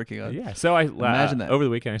actually been working on. Yeah. So I imagine that over the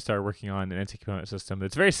weekend I started working on an entity component system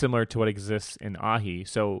that's very similar to what exists in Ahi.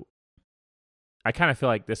 So I kind of feel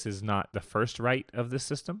like this is not the first write of this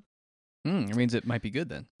system. It means it might be good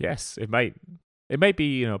then. Yes, it might. It might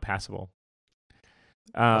be, passable.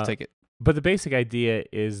 I'll take it. But the basic idea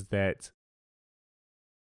is that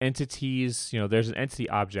entities, there's an entity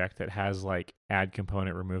object that has like add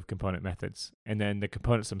component, remove component methods. And then the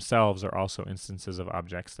components themselves are also instances of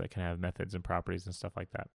objects that can have methods and properties and stuff like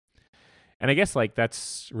that. And I guess like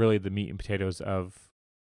that's really the meat and potatoes of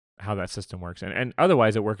how that system works. And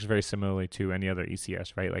otherwise it works very similarly to any other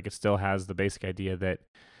ECS, right? Like it still has the basic idea that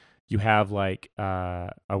you have like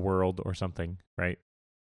a world or something, right?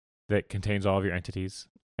 That contains all of your entities.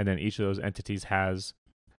 And then each of those entities has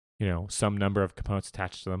some number of components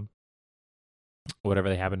attached to them, whatever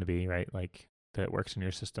they happen to be, right? Like that works in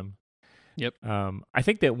your system. Yep. I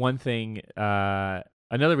think that one thing,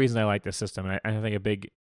 another reason I like this system, and I think a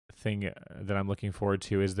big thing that I'm looking forward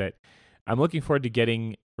to is that I'm looking forward to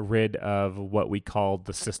getting rid of what we call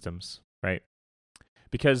the systems, right?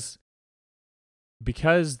 Because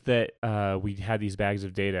that we had these bags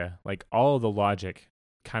of data, like all of the logic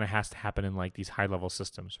kind of has to happen in like these high level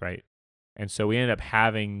systems, right? And so we ended up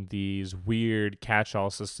having these weird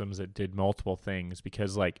catch-all systems that did multiple things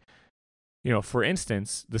because like, for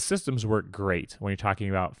instance, the systems work great when you're talking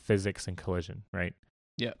about physics and collision, right?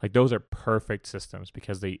 Yeah. Like those are perfect systems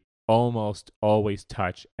because they almost always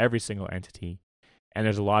touch every single entity and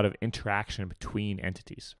there's a lot of interaction between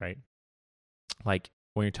entities, right? Like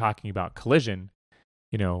when you're talking about collision,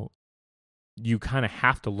 you kind of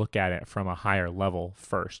have to look at it from a higher level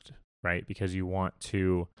first, right? Because you want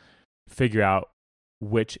to figure out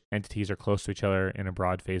which entities are close to each other in a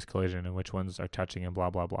broad phase collision and which ones are touching and blah,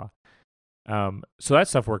 blah, blah. So that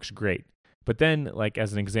stuff works great. But then, like,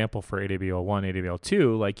 as an example for AWL1,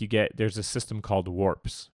 AWL2, like there's a system called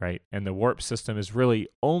warps, right? And the warp system is really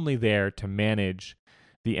only there to manage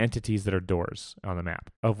the entities that are doors on the map,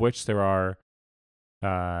 of which there are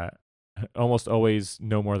almost always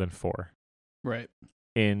no more than 4. Right.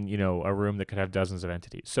 In, a room that could have dozens of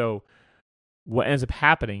entities. So what ends up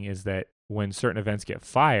happening is that when certain events get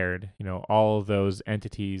fired, all of those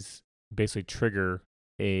entities basically trigger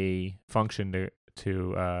a function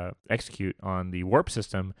to execute on the warp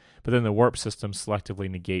system, but then the warp system selectively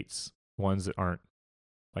negates ones that aren't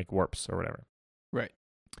like warps or whatever. Right.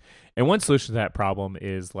 And one solution to that problem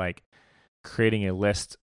is like creating a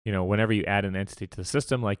list. Whenever you add an entity to the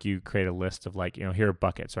system, like you create a list of like, here are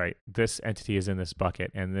buckets, right? This entity is in this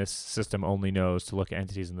bucket, and this system only knows to look at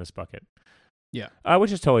entities in this bucket. Yeah.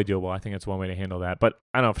 Which is totally doable. I think that's one way to handle that. But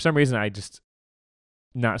I don't know, for some reason, I just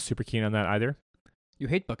not super keen on that either. You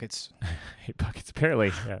hate buckets. I hate buckets,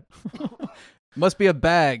 apparently. Yeah. Must be a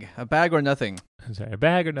bag or nothing. Sorry, a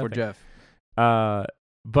bag or nothing. For Jeff.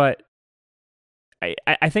 But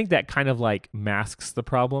I think that kind of like masks the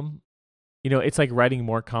problem. It's like writing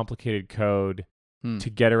more complicated code to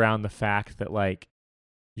get around the fact that like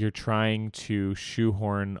you're trying to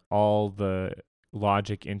shoehorn all the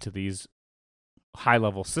logic into these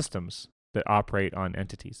high-level systems that operate on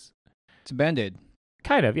entities. It's a Band-Aid.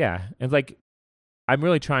 Kind of, yeah. And like I'm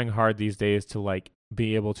really trying hard these days to like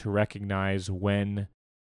be able to recognize when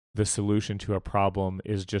the solution to a problem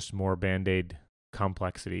is just more Band-Aid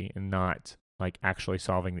complexity and not like actually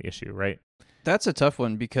solving the issue, right? That's a tough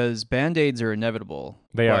one because Band-Aids are inevitable.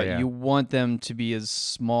 They are, yeah. You want them to be as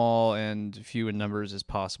small and few in numbers as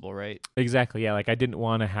possible, right? Exactly, yeah. Like I didn't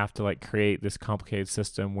want to have to like create this complicated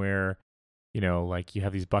system where, like you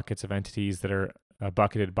have these buckets of entities that are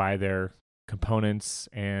bucketed by their components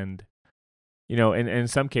and, in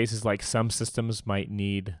some cases, like some systems might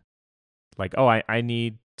need like, oh, I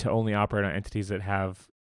need to only operate on entities that have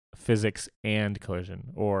physics and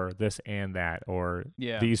collision or this and that or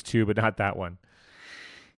these two but not that one.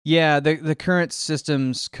 Yeah, the current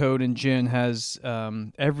systems code in Gin has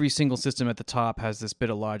every single system at the top has this bit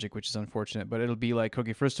of logic, which is unfortunate, but it'll be like,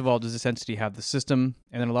 okay, first of all, does this entity have the system?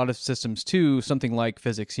 And then a lot of systems too, something like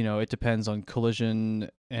physics, it depends on collision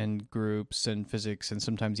and groups and physics and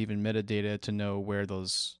sometimes even metadata to know where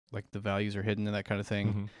those like the values are hidden and that kind of thing.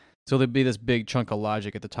 Mm-hmm. So there'll be this big chunk of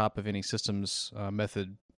logic at the top of any systems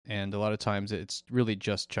method. And a lot of times it's really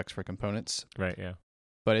just checks for components. Right, yeah.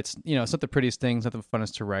 But it's, it's not the prettiest thing, it's not the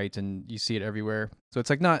funnest to write, and you see it everywhere. So it's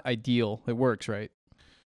like not ideal. It works, right?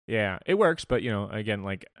 Yeah, it works, but again,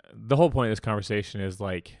 like the whole point of this conversation is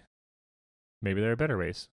like maybe there are better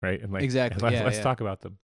ways, right? And like exactly. let's talk about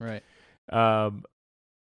them. Right. Um,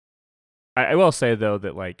 I will say though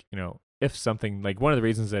that like, if something like one of the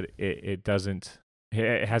reasons that it hasn't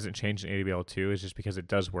changed in AWL2 is just because it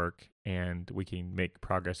does work and we can make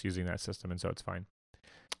progress using that system, and so it's fine.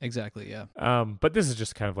 Exactly. Yeah. But this is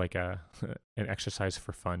just kind of like an exercise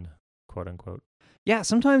for fun, quote unquote. Yeah.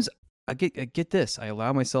 Sometimes I get this. I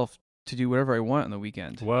allow myself to do whatever I want on the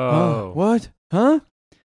weekend. Whoa. What? Huh?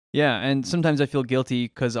 Yeah, and sometimes I feel guilty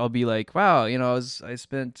because I'll be like, wow, I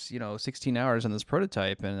spent 16 hours on this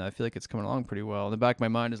prototype, and I feel like it's coming along pretty well. In the back of my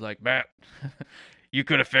mind is like, Matt, you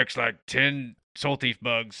could have fixed like 10 Soul Thief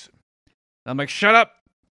bugs. I'm like, shut up.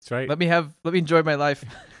 That's right. Let me enjoy my life.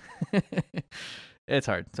 It's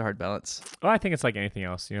hard. It's a hard balance. Well, I think it's like anything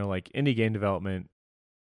else. Like indie game development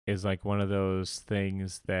is like one of those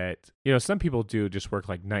things that some people do just work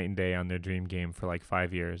like night and day on their dream game for like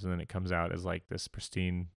 5 years, and then it comes out as like this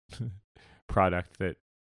pristine product that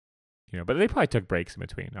but they probably took breaks in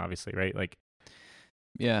between, obviously, right? Like,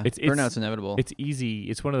 yeah, burnout's inevitable. It's easy.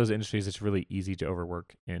 It's one of those industries that's really easy to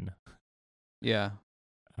overwork in. Yeah,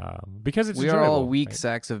 because it's we are all weak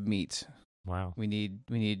sacks of meat. Wow, we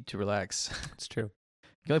need to relax. It's true.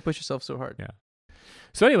 You can only push yourself so hard. Yeah.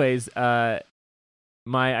 So anyways,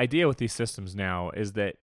 my idea with these systems now is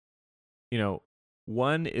that,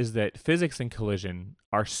 one is that physics and collision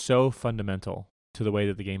are so fundamental to the way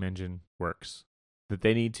that the game engine works that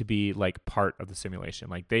they need to be like part of the simulation.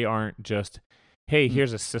 Like they aren't just, hey,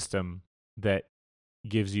 here's a system that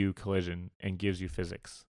gives you collision and gives you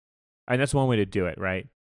physics. And that's one way to do it, right?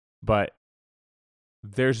 But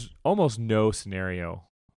there's almost no scenario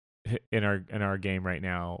in our game right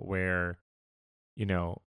now where,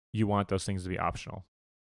 you want those things to be optional.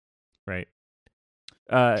 Right.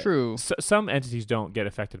 True. Some entities don't get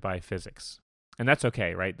affected by physics, and that's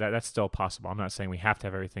okay, right? That's still possible. I'm not saying we have to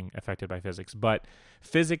have everything affected by physics, but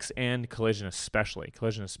physics and collision especially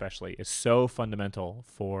is so fundamental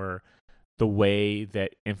for the way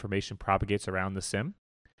that information propagates around the sim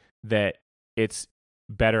that it's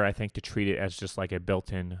better, I think, to treat it as just like a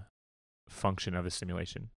built-in function of the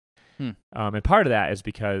simulation. And part of that is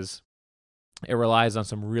because it relies on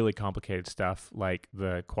some really complicated stuff like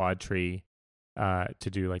the quad tree to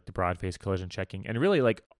do like the broad face collision checking. And really,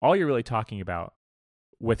 like, all you're really talking about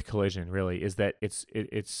with collision really is that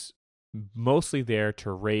it's mostly there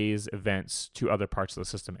to raise events to other parts of the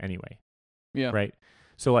system anyway. Yeah. Right.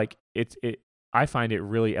 So like I find it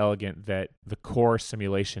really elegant that the core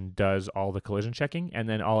simulation does all the collision checking, and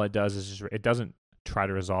then all it does is just, it doesn't try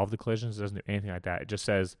to resolve the collisions. It doesn't do anything like that. It just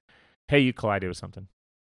says, hey, you collided with something.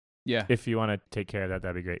 Yeah. If you want to take care of that,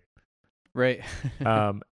 that'd be great. Right.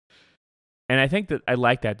 And I think that I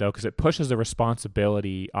like that, though, because it pushes the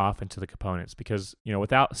responsibility off into the components. Because,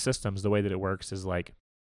 without systems, the way that it works is like,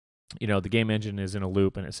 the game engine is in a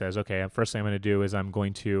loop and it says, okay, first thing I'm going to do is I'm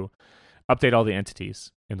going to update all the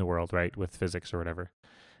entities in the world, right, with physics or whatever.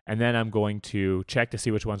 And then I'm going to check to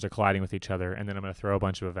see which ones are colliding with each other. And then I'm going to throw a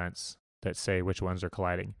bunch of events that say which ones are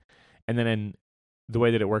colliding. And then in the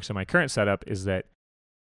way that it works in my current setup is that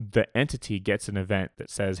the entity gets an event that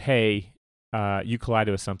says, hey, you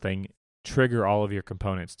collided with something, trigger all of your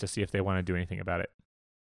components to see if they want to do anything about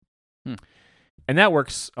it. And that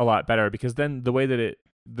works a lot better because then the way that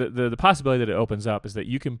the possibility that it opens up is that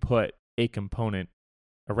you can put a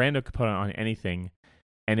random component on anything,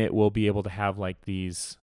 and it will be able to have like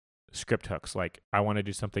these script hooks. Like, I want to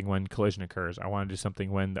do something when collision occurs. I want to do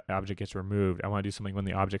something when the object gets removed. I want to do something when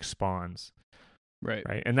the object spawns. Right.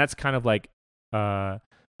 And that's kind of like a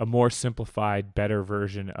more simplified, better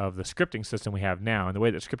version of the scripting system we have now. And the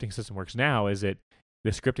way that scripting system works now is that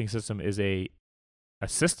the scripting system is a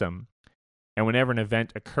system, and whenever an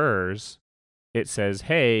event occurs, it says,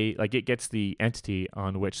 hey, like it gets the entity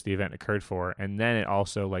on which the event occurred for, and then it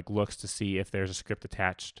also like looks to see if there's a script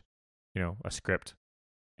attached, a script,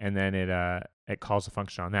 and then it calls a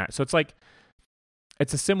function on that. So it's like,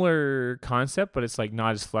 it's a similar concept, but it's like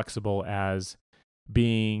not as flexible as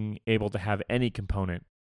being able to have any component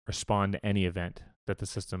respond to any event that the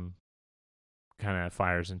system kind of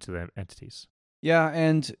fires into the entities. Yeah,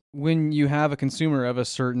 and when you have a consumer of a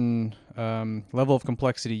certain level of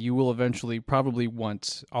complexity, you will eventually probably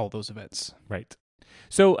want all those events. Right.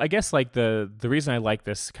 So I guess like the reason I like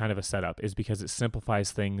this kind of a setup is because it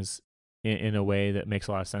simplifies things in a way that makes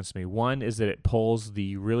a lot of sense to me. One is that it pulls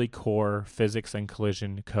the really core physics and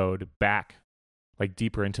collision code back, like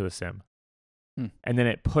deeper into the sim. And then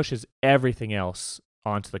it pushes everything else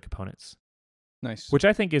onto the components. Nice. Which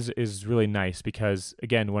I think is really nice because,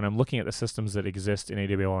 again, when I'm looking at the systems that exist in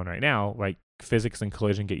AWL right now, like physics and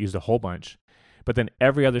collision get used a whole bunch, but then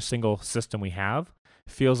every other single system we have,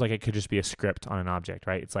 feels like it could just be a script on an object,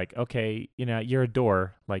 right? It's like, okay, you're a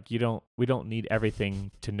door. Like we don't need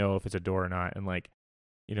everything to know if it's a door or not. And like,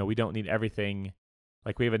 we don't need everything.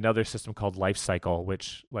 Like we have another system called Lifecycle,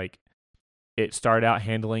 which like it started out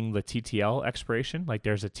handling the TTL expiration. Like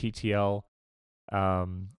there's a TTL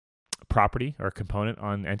property or component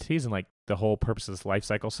on entities. And like the whole purpose of this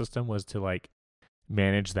lifecycle system was to like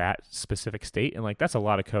manage that specific state. And like, that's a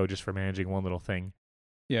lot of code just for managing one little thing.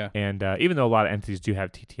 Yeah. And even though a lot of entities do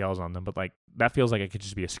have TTLs on them, but like that feels like it could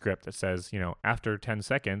just be a script that says, after 10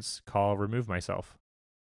 seconds, call remove myself.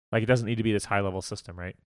 Like it doesn't need to be this high level system,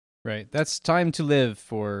 right? Right. That's time to live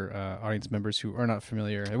for audience members who are not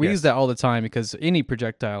familiar. And we use that all the time because any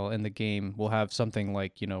projectile in the game will have something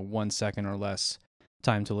like, 1 second or less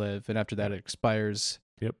time to live. And after that, it expires.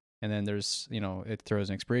 Yep. And then there's, it throws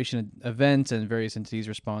an expiration event and various entities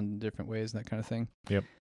respond in different ways and that kind of thing. Yep.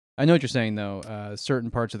 I know what you're saying, though.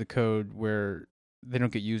 Certain parts of the code where they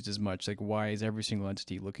don't get used as much. Like, why is every single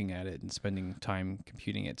entity looking at it and spending time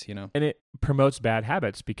computing it, And it promotes bad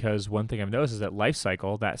habits because one thing I've noticed is that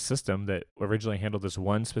Lifecycle, that system that originally handled this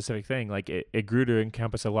one specific thing, like it grew to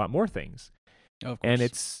encompass a lot more things. Oh, of course. And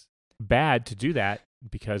it's bad to do that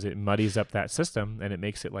because it muddies up that system and it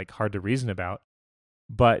makes it like hard to reason about.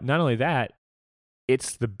 But not only that,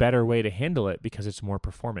 it's the better way to handle it because it's more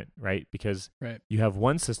performant, right? Because you have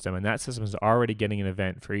one system and that system is already getting an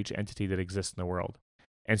event for each entity that exists in the world.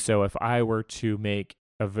 And so if I were to make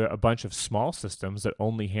a bunch of small systems that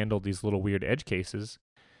only handled these little weird edge cases,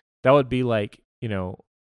 that would be like,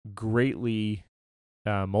 greatly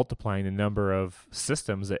multiplying the number of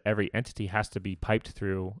systems that every entity has to be piped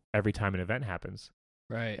through every time an event happens.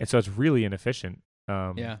 Right. And so it's really inefficient.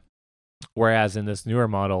 Yeah. Whereas in this newer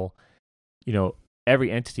model,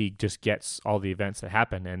 every entity just gets all the events that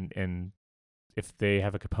happen, and if they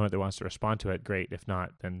have a component that wants to respond to it, great. If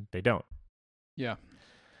not, then they don't. Yeah.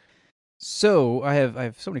 So I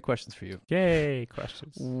have so many questions for you. Yay,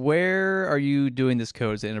 questions. Where are you doing this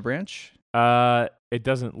code? Is it in a branch? It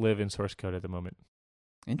doesn't live in source code at the moment.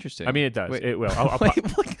 Interesting. I mean, it does. Wait, it will.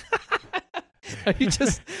 Are you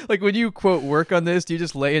just like when you quote work on this? Do you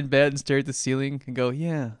just lay in bed and stare at the ceiling and go,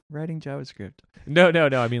 "Yeah, writing JavaScript"? No.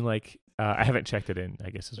 I mean, like. I haven't checked it in,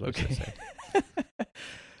 I guess is what I was going to say.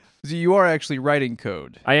 So you are actually writing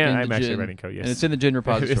code. I am. I'm actually writing code, yes. And it's in the Gin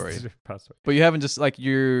repository. But you haven't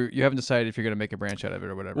you haven't decided if you're going to make a branch out of it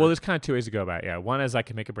or whatever. Well, there's kind of two ways to go about it. Yeah. One is I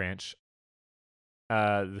can make a branch.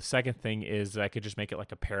 The second thing is I could just make it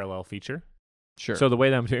like a parallel feature. Sure. So the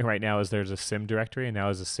way that I'm doing right now is there's a sim directory and now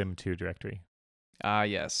is a sim2 directory.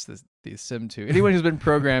 Yes, the sim2. Anyone who's been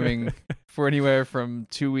programming for anywhere from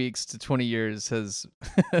 2 weeks to 20 years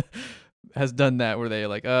has done that where they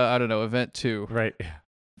like, I don't know, event 2. Right.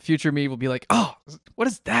 Future me will be like, oh, what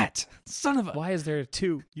is that? Son of a... Why is there a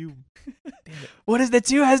 2? You... Damn it. What is the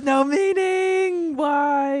 2 has no meaning?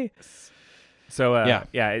 Why? So,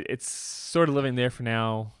 it's sort of living there for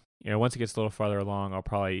now. Once it gets a little farther along, I'll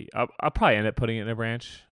probably end up putting it in a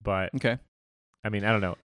branch. But, okay. I mean, I don't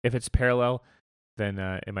know. If it's parallel, then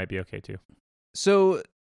it might be okay too. So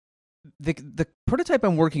the prototype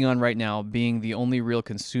I'm working on right now, being the only real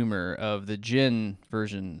consumer of the Gin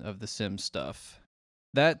version of the sim stuff,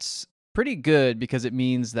 that's pretty good because it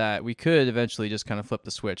means that we could eventually just kind of flip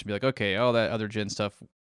the switch and be like, okay, all that other Gin stuff,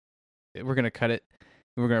 we're going to cut it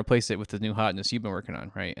and we're going to replace it with the new hotness you've been working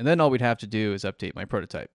on, right? And then all we'd have to do is update my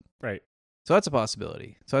prototype. Right. So that's a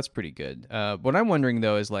possibility. So that's pretty good. What I'm wondering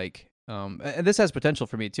though is like, and this has potential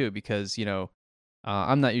for me too because,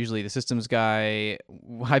 I'm not usually the systems guy.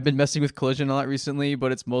 I've been messing with collision a lot recently,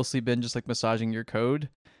 but it's mostly been just like massaging your code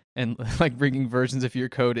and like bringing versions of your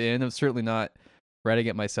code in. I'm certainly not writing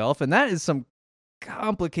it myself. And that is some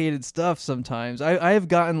complicated stuff sometimes. I have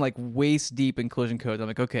gotten like waist deep in collision code. I'm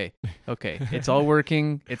like, okay, it's all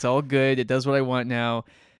working. It's all good. It does what I want now.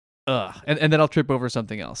 And then I'll trip over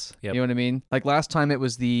something else. Yep. You know what I mean? Like last time it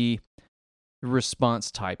was the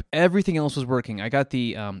response type. Everything else was working. I got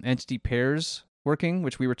the entity pairs working,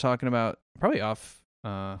 which we were talking about probably off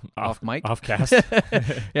mic, off cast.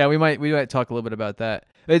 Yeah, we might talk a little bit about that.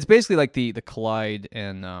 It's basically like the collide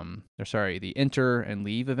and the enter and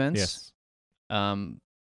leave events. Yes.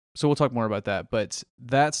 So we'll talk more about that. But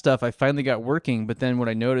that stuff I finally got working. But then what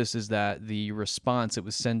I noticed is that the response it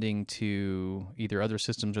was sending to either other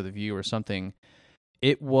systems or the view or something,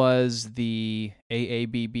 it was the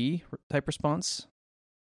AABB type response.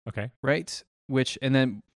 Okay. Right. And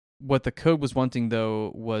then what the code was wanting,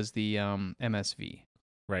 though, was the MSV.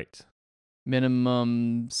 Right.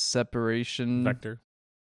 Minimum separation vector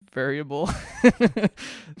variable.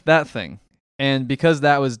 That thing. And because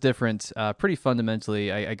that was different, pretty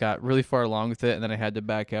fundamentally, I got really far along with it, and then I had to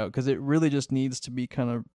back out because it really just needs to be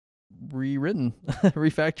kind of rewritten,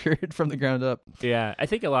 refactored from the ground up. Yeah, I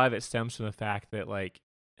think a lot of it stems from the fact that like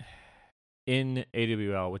in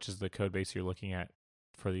AWL, which is the code base you're looking at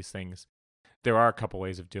for these things, there are a couple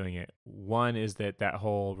ways of doing it. One is that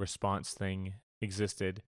whole response thing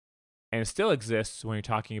existed, and it still exists when you're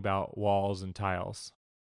talking about walls and tiles.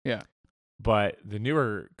 Yeah. But the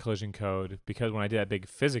newer collision code, because when I did that big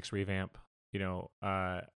physics revamp,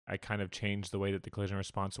 I kind of changed the way that the collision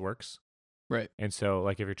response works. Right. And so,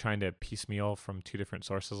 like, if you're trying to piecemeal from two different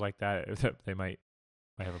sources like that, they might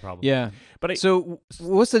have a problem. Yeah. But so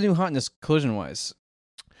what's the new hotness collision-wise?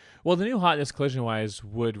 Well, the new hotness collision-wise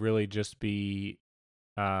would really just be,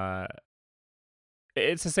 it's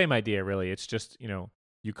the same idea, really. It's just,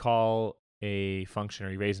 you call a function or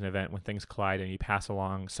you raise an event when things collide and you pass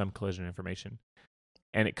along some collision information.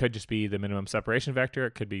 And it could just be the minimum separation vector.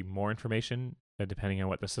 It could be more information depending on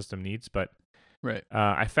what the system needs. But right.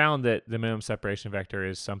 I found that the minimum separation vector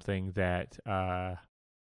is something that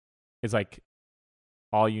is like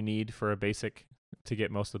all you need for to get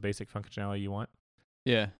most of the basic functionality you want.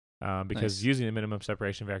 Yeah. Because using the minimum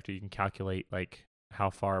separation vector, you can calculate like how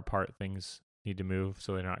far apart things need to move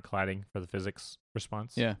so they're not colliding for the physics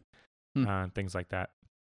response. Yeah. Things like that.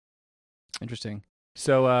 Interesting.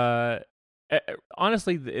 So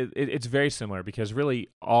honestly, it's very similar because really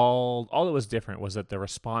all that was different was that the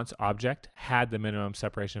response object had the minimum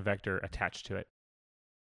separation vector attached to it.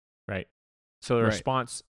 Right. So the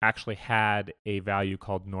response actually had a value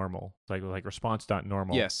called normal, like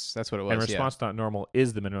response.normal. Yes, that's what it was. And response.normal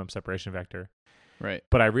is the minimum separation vector. Right.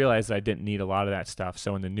 But I realized that I didn't need a lot of that stuff.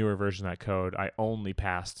 So in the newer version of that code, I only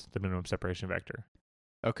passed the minimum separation vector.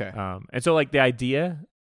 Okay. And so like the idea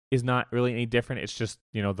is not really any different. It's just,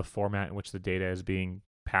 the format in which the data is being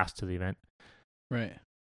passed to the event. Right.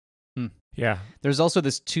 Yeah. There's also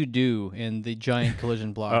this to-do in the giant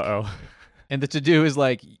collision block. Uh-oh. And the to-do is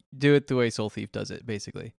like, do it the way Soul Thief does it,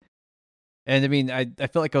 basically. And I mean, I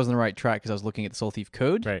felt like I was on the right track because I was looking at the Soul Thief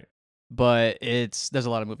code. Right. But there's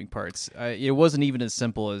a lot of moving parts. It wasn't even as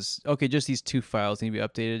simple as, okay, just these two files need to be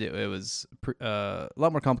updated. It was a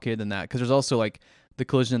lot more complicated than that because there's also like the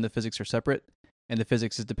collision and the physics are separate, and the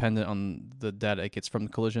physics is dependent on the data it gets from the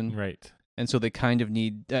collision. Right. And so they kind of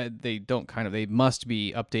need, they must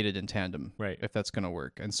be updated in tandem. Right. If that's going to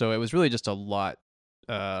work. And so it was really just a lot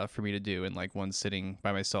for me to do in like one sitting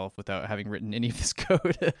by myself without having written any of this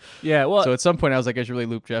code. Yeah, well, so at some point I was like, I should really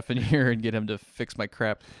loop Jeff in here and get him to fix my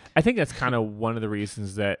crap. I think that's kind of one of the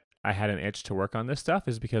reasons that I had an itch to work on this stuff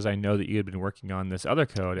is because I know that you had been working on this other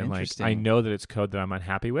code, and like I know that it's code that I'm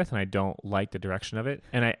unhappy with, and I don't like the direction of it.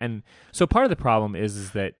 And so part of the problem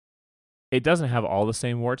is that it doesn't have all the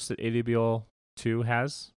same warts that AWL 2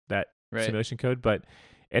 has, that simulation code, but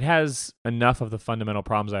it has enough of the fundamental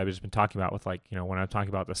problems I've just been talking about with like, when I'm talking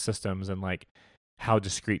about the systems and like how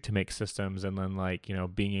discrete to make systems, and then like,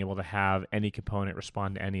 being able to have any component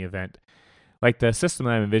respond to any event. Like the system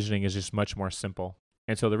that I'm envisioning is just much more simple.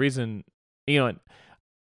 And so the reason,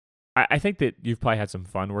 I think that you've probably had some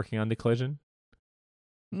fun working on the collision.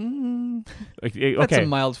 Okay. That's some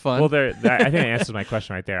mild fun. Well, I think that answers my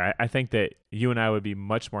question right there. I think that you and I would be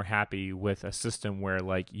much more happy with a system where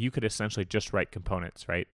like you could essentially just write components,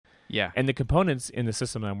 right? Yeah. And the components in the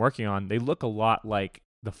system that I'm working on, they look a lot like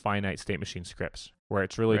the finite state machine scripts, where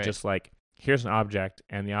it's really just like, here's an object,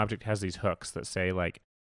 and the object has these hooks that say like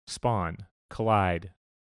spawn, collide,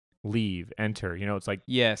 leave, enter. It's like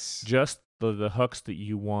just the hooks that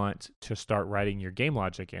you want to start writing your game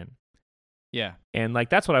logic in. Yeah. And like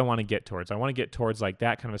that's what I want to get towards. I want to get towards like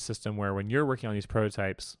that kind of a system where when you're working on these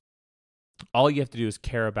prototypes, all you have to do is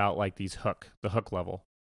care about like the hook level,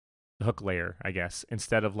 the hook layer, I guess,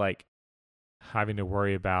 instead of like having to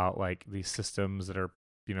worry about like these systems that are,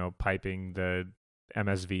 piping the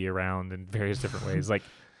MSV around in various different ways. Like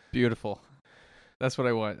beautiful. That's what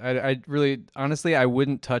I want. I really, honestly, I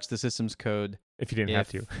wouldn't touch the systems code if you didn't have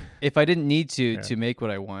to. If I didn't need to make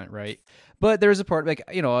what I want, right? But there's a part, like,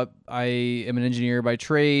 I am an engineer by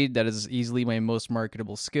trade. That is easily my most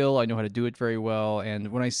marketable skill. I know how to do it very well.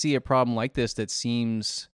 And when I see a problem like this that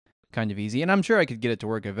seems kind of easy, and I'm sure I could get it to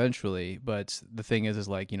work eventually, but the thing is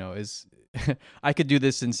like, I could do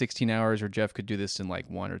this in 16 hours, or Jeff could do this in like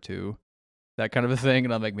 1 or 2. That kind of a thing.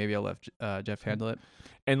 And I'm like, maybe I'll let Jeff handle it.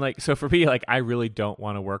 And like, so for me, like, I really don't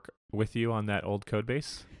want to work with you on that old code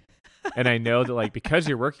base. And I know that like, because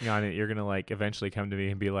you're working on it, you're going to like eventually come to me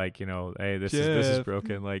and be like, hey, this is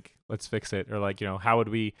broken. Like, let's fix it. Or like, how would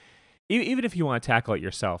we, even if you want to tackle it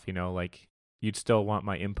yourself, like you'd still want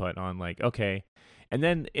my input on like, okay. And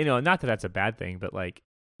then, not that that's a bad thing, but like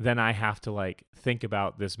then I have to like think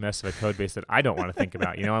about this mess of a code base that I don't want to think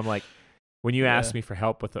about. I'm like, when you ask me for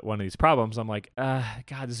help with one of these problems, I'm like,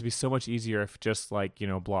 God, this would be so much easier if just like,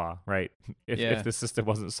 blah, right? If the system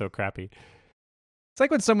wasn't so crappy. It's like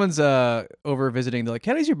when someone's over visiting, they're like,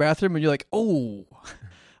 "Can I use your bathroom?" And you're like, "Oh,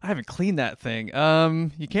 I haven't cleaned that thing."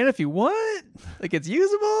 You can if you want. Like, it's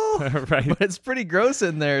usable, right? But it's pretty gross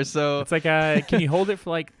in there. So it's like, can you hold it for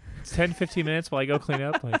like 10, 15 minutes while I go clean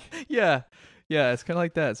up? Like, yeah, it's kind of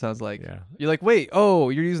like that. It sounds like you're like, "Wait,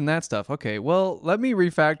 you're using that stuff? Okay, well, let me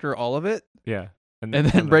refactor all of it." Yeah, and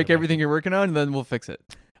then break everything you're working on, and then we'll fix it.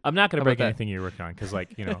 I'm not going to break anything you're working on because,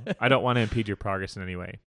 like, I don't want to impede your progress in any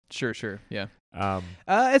way. Sure, yeah.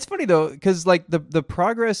 It's funny though, because like the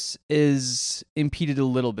progress is impeded a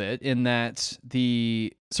little bit in that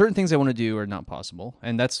the certain things I want to do are not possible,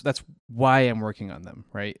 and that's why I'm working on them,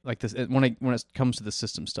 right? Like this when it comes to the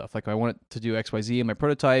system stuff, like I want it to do XYZ in my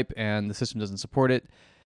prototype, and the system doesn't support it,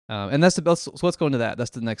 and that's the best. So let's go into that.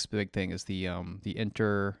 That's the next big thing is the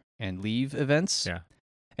enter and leave events. Yeah,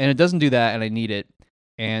 and it doesn't do that, and I need it,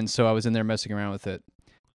 and so I was in there messing around with it.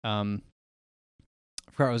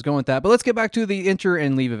 I forgot where I was going with that, but let's get back to the enter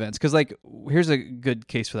and leave events, because like here's a good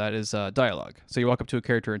case for that is dialogue. So you walk up to a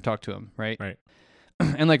character and talk to him, right? Right.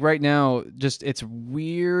 And like right now, just it's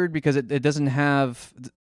weird because it doesn't have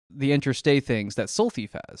the enter stay things that Soul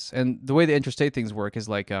Thief has. And the way the enter stay things work is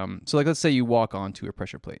like so like let's say you walk onto a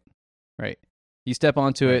pressure plate, right? You step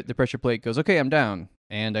onto it, the pressure plate goes, "Okay, I'm down,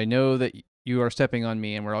 and I know that you are stepping on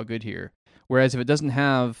me, and we're all good here." Whereas if it doesn't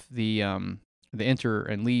have the enter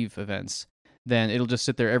and leave events, then it'll just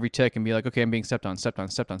sit there every tick and be like, "Okay, I'm being stepped on,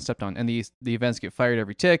 and the events get fired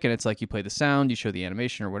every tick, and it's like you play the sound, you show the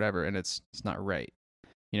animation or whatever, and it's not right,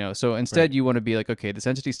 So instead, you want to be like, "Okay, this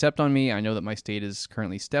entity stepped on me. I know that my state is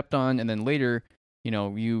currently stepped on," and then later,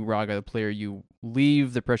 you Raga the player, you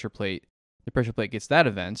leave the pressure plate. The pressure plate gets that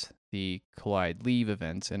event, the collide leave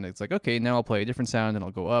event, and it's like, "Okay, now I'll play a different sound, and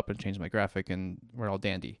I'll go up and change my graphic, and we're all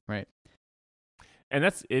dandy, right?" And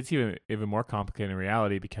it's even more complicated in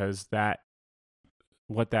reality because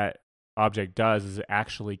what that object does is it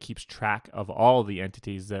actually keeps track of all the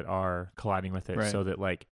entities that are colliding with it, right. So that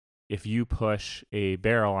like if you push a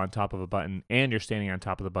barrel on top of a button and you're standing on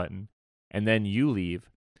top of the button and then you leave,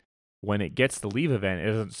 when it gets the leave event, it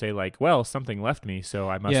doesn't say like, "Well, something left me, so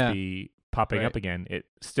I must be popping up again." It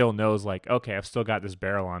still knows like, "Okay, I've still got this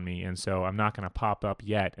barrel on me, and so I'm not going to pop up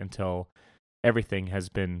yet until everything has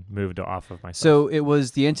been moved off of myself." So it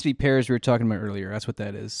was the entity pairs we were talking about earlier. That's what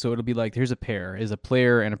that is. So it'll be like, here's a pair, is a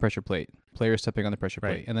player and a pressure plate. Player stepping on the pressure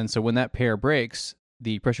plate. And then so when that pair breaks,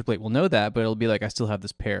 the pressure plate will know that, but it'll be like, I still have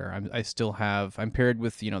this pair. I'm paired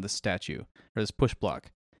with, this statue or this push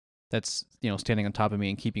block that's, standing on top of me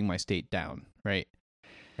and keeping my state down, right?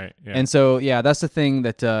 Right. Yeah. And so, that's the thing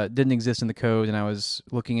that didn't exist in the code, and I was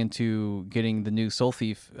looking into getting the new Soul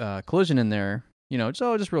Thief collision in there.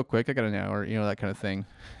 Just real quick, I got an hour, that kind of thing.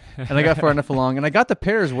 And I got far enough along, and I got the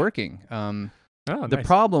pairs working. The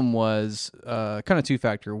problem was kind of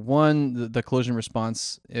two-factor. One, the collision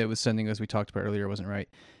response it was sending, as we talked about earlier, wasn't right.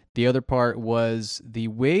 The other part was the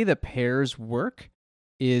way the pairs work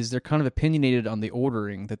is they're kind of opinionated on the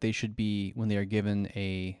ordering that they should be when they are given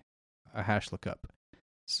a hash lookup.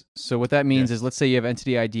 So what that means is, let's say you have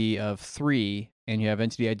entity ID of 3 and you have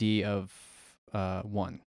entity ID of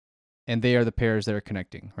 1. And they are the pairs that are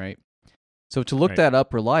connecting, right? So to look that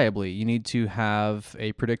up reliably, you need to have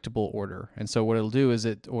a predictable order. And so what it'll do is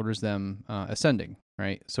it orders them ascending,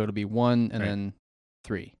 right? So it'll be 1 and then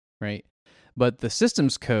 3, right? But the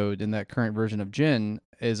systems code in that current version of Jin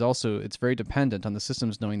is also, it's very dependent on the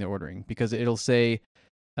systems knowing the ordering, because it'll say,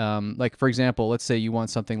 like, for example, let's say you want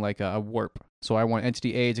something like a warp. So I want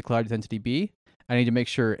entity A to collide with entity B. I need to make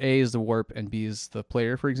sure A is the warp and B is the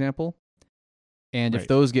player, for example. And if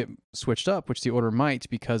those get switched up, which the order might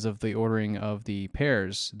because of the ordering of the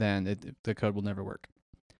pairs, then the code will never work.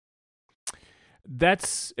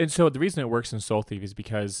 And so the reason it works in Soul Thief is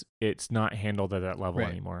because it's not handled at that level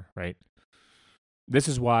anymore, right? This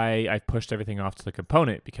is why I've pushed everything off to the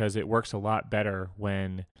component, because it works a lot better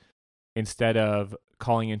when, instead of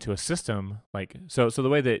calling into a system, like, so the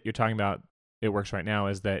way that you're talking about it works right now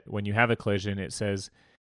is that when you have a collision, it says,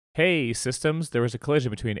 "Hey, systems, there was a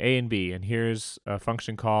collision between A and B, and here's a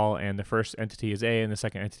function call, and the first entity is A, and the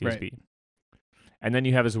second entity is B." And then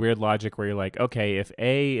you have this weird logic where you're like, okay, if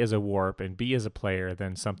A is a warp and B is a player,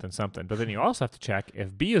 then something. But then you also have to check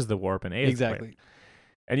if B is the warp and A is the player.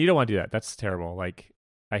 And you don't want to do that. That's terrible. Like,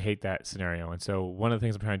 I hate that scenario. And so one of the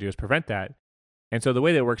things I'm trying to do is prevent that. And so the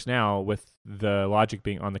way that it works now, with the logic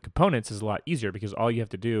being on the components, is a lot easier, because all you have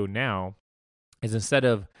to do now is, instead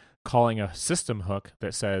of calling a system hook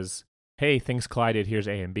that says, hey, things collided, here's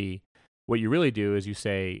A and B. What you really do is you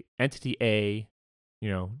say entity A,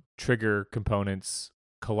 trigger components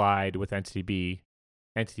collide with entity B.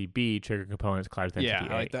 Entity B, trigger components collide with entity A.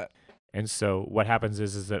 Yeah, I like that. And so what happens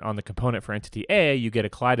is that on the component for entity A, you get a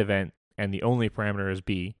collide event, and the only parameter is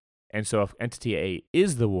B. And so if entity A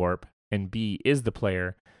is the warp and B is the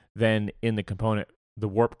player, then in the component, the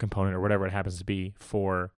warp component or whatever it happens to be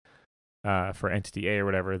for entity A or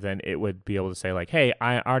whatever, then it would be able to say like, hey,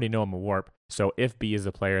 I already know I'm a warp. So if B is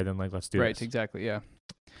the player, then like let's do this. Right, exactly, yeah.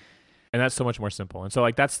 And that's so much more simple. And so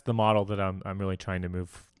like that's the model that I'm really trying to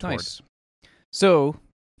move toward. Nice. So,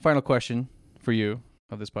 final question for you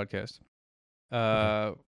of this podcast.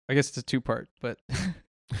 I guess it's a two-part, but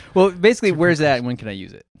well, basically, where's that and when can I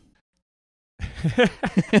use it?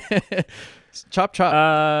 Chop.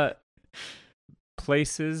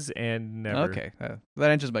 Places and never. Okay,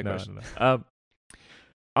 that answers my question. No.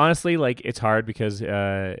 Honestly, like it's hard because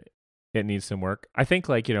it needs some work. I think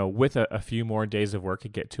like with a few more days of work,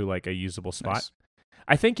 it get to like a usable spot. Nice.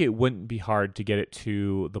 I think it wouldn't be hard to get it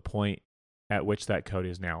to the point at which that code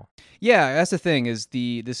is now. Yeah, that's the thing is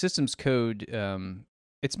the system's code.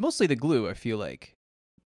 It's mostly the glue. I feel like.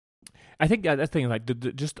 I think that's the thing. Like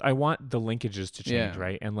I want the linkages to change,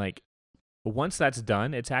 right? And like once that's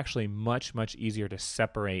done, it's actually much easier to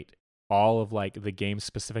separate all of like the game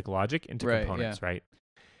specific logic into components, right?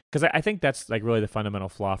 Because I think that's like really the fundamental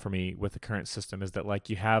flaw for me with the current system is that like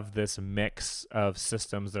you have this mix of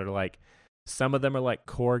systems that are like some of them are like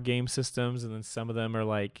core game systems and then some of them are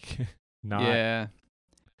like not. Yeah.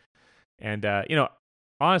 And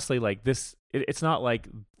honestly, like this, it's not like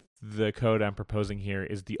the code I'm proposing here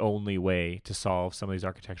is the only way to solve some of these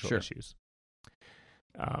architectural issues.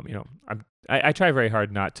 I try very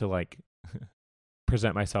hard not to like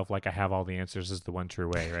present myself like I have all the answers as the one true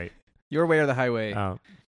way, right? Your way or the highway.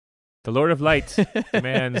 The Lord of Light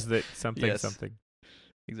demands that something.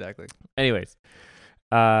 Exactly. Anyways,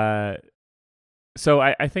 so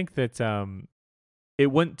I think that it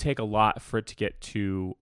wouldn't take a lot for it to get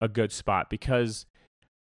to a good spot because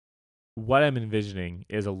what I'm envisioning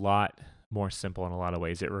is a lot more simple in a lot of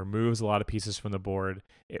ways. It removes a lot of pieces from the board.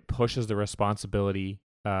 It pushes the responsibility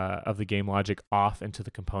of the game logic off into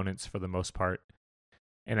the components for the most part.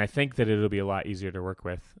 And I think that it'll be a lot easier to work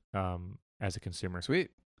with as a consumer. Sweet.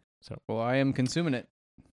 So, well, I am consuming it.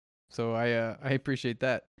 So I appreciate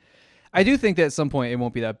that. I do think that at some point it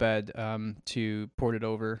won't be that bad to port it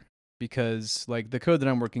over because like the code that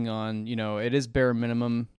I'm working on, it is bare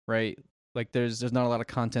minimum, right? Like there's not a lot of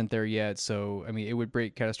content there yet, so I mean it would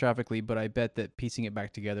break catastrophically, but I bet that piecing it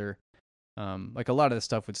back together, like a lot of the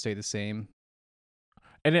stuff would stay the same.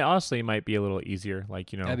 And it honestly might be a little easier,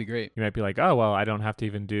 like that'd be great. You might be like, oh well, I don't have to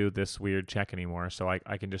even do this weird check anymore, so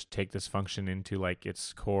I can just take this function into like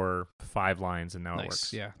its core 5 lines, and now it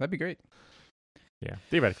works. Yeah, that'd be great. Yeah,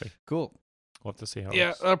 theoretically. Cool. We'll have to see how. Yeah, it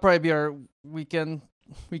works. that'll probably be our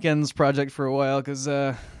weekends project for a while because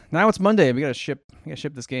now it's Monday and we gotta ship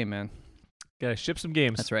this game, man. Gotta ship some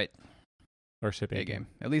games. That's right. Or ship a game.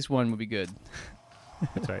 At least one would be good.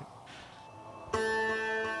 That's right.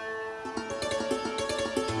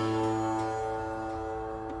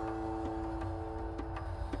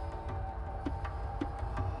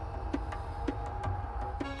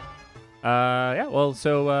 Yeah, well,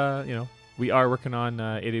 so, we are working on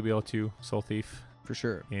AWL2 Soul Thief. For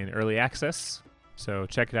sure. In early access. So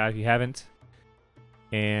check it out if you haven't.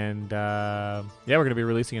 And, we're going to be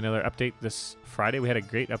releasing another update this Friday. We had a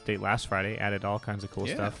great update last Friday. Added all kinds of cool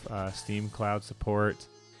stuff. Steam Cloud support.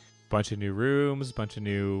 Bunch of new rooms. Bunch of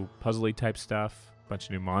new puzzly type stuff. Bunch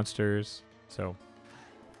of new monsters. So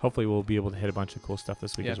hopefully we'll be able to hit a bunch of cool stuff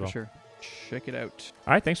this week as well. Yeah, for sure. Check it out.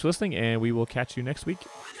 All right, thanks for listening, and we will catch you next week.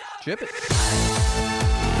 Ship it.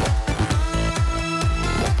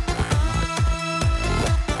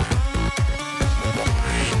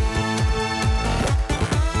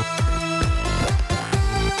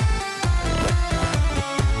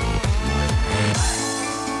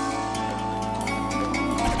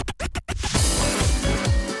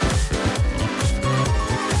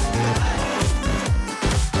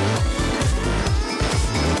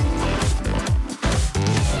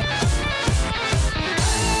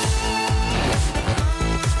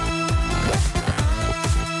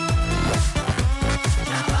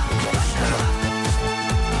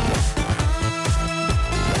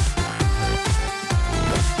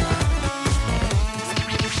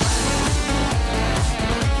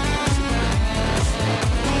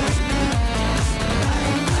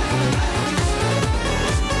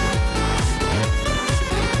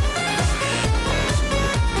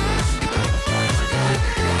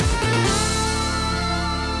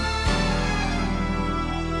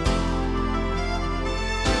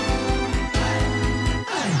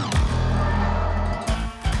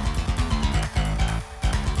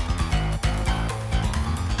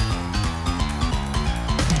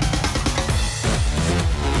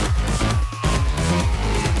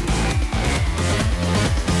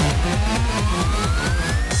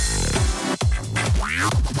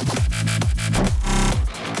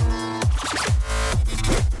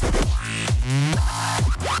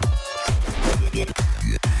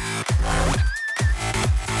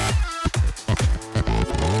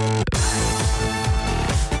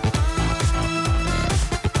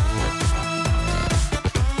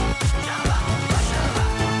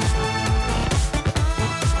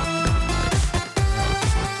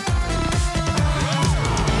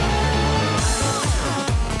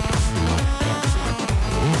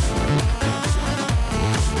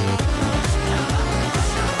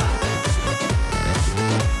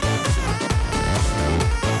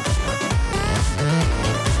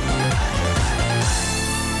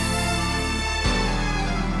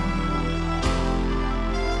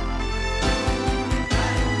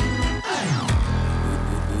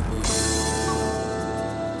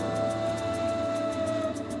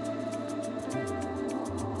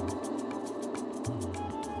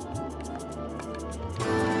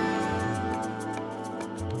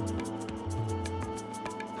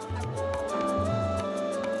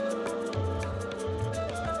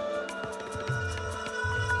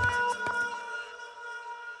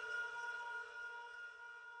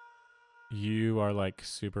 You are like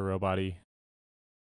super robot-y.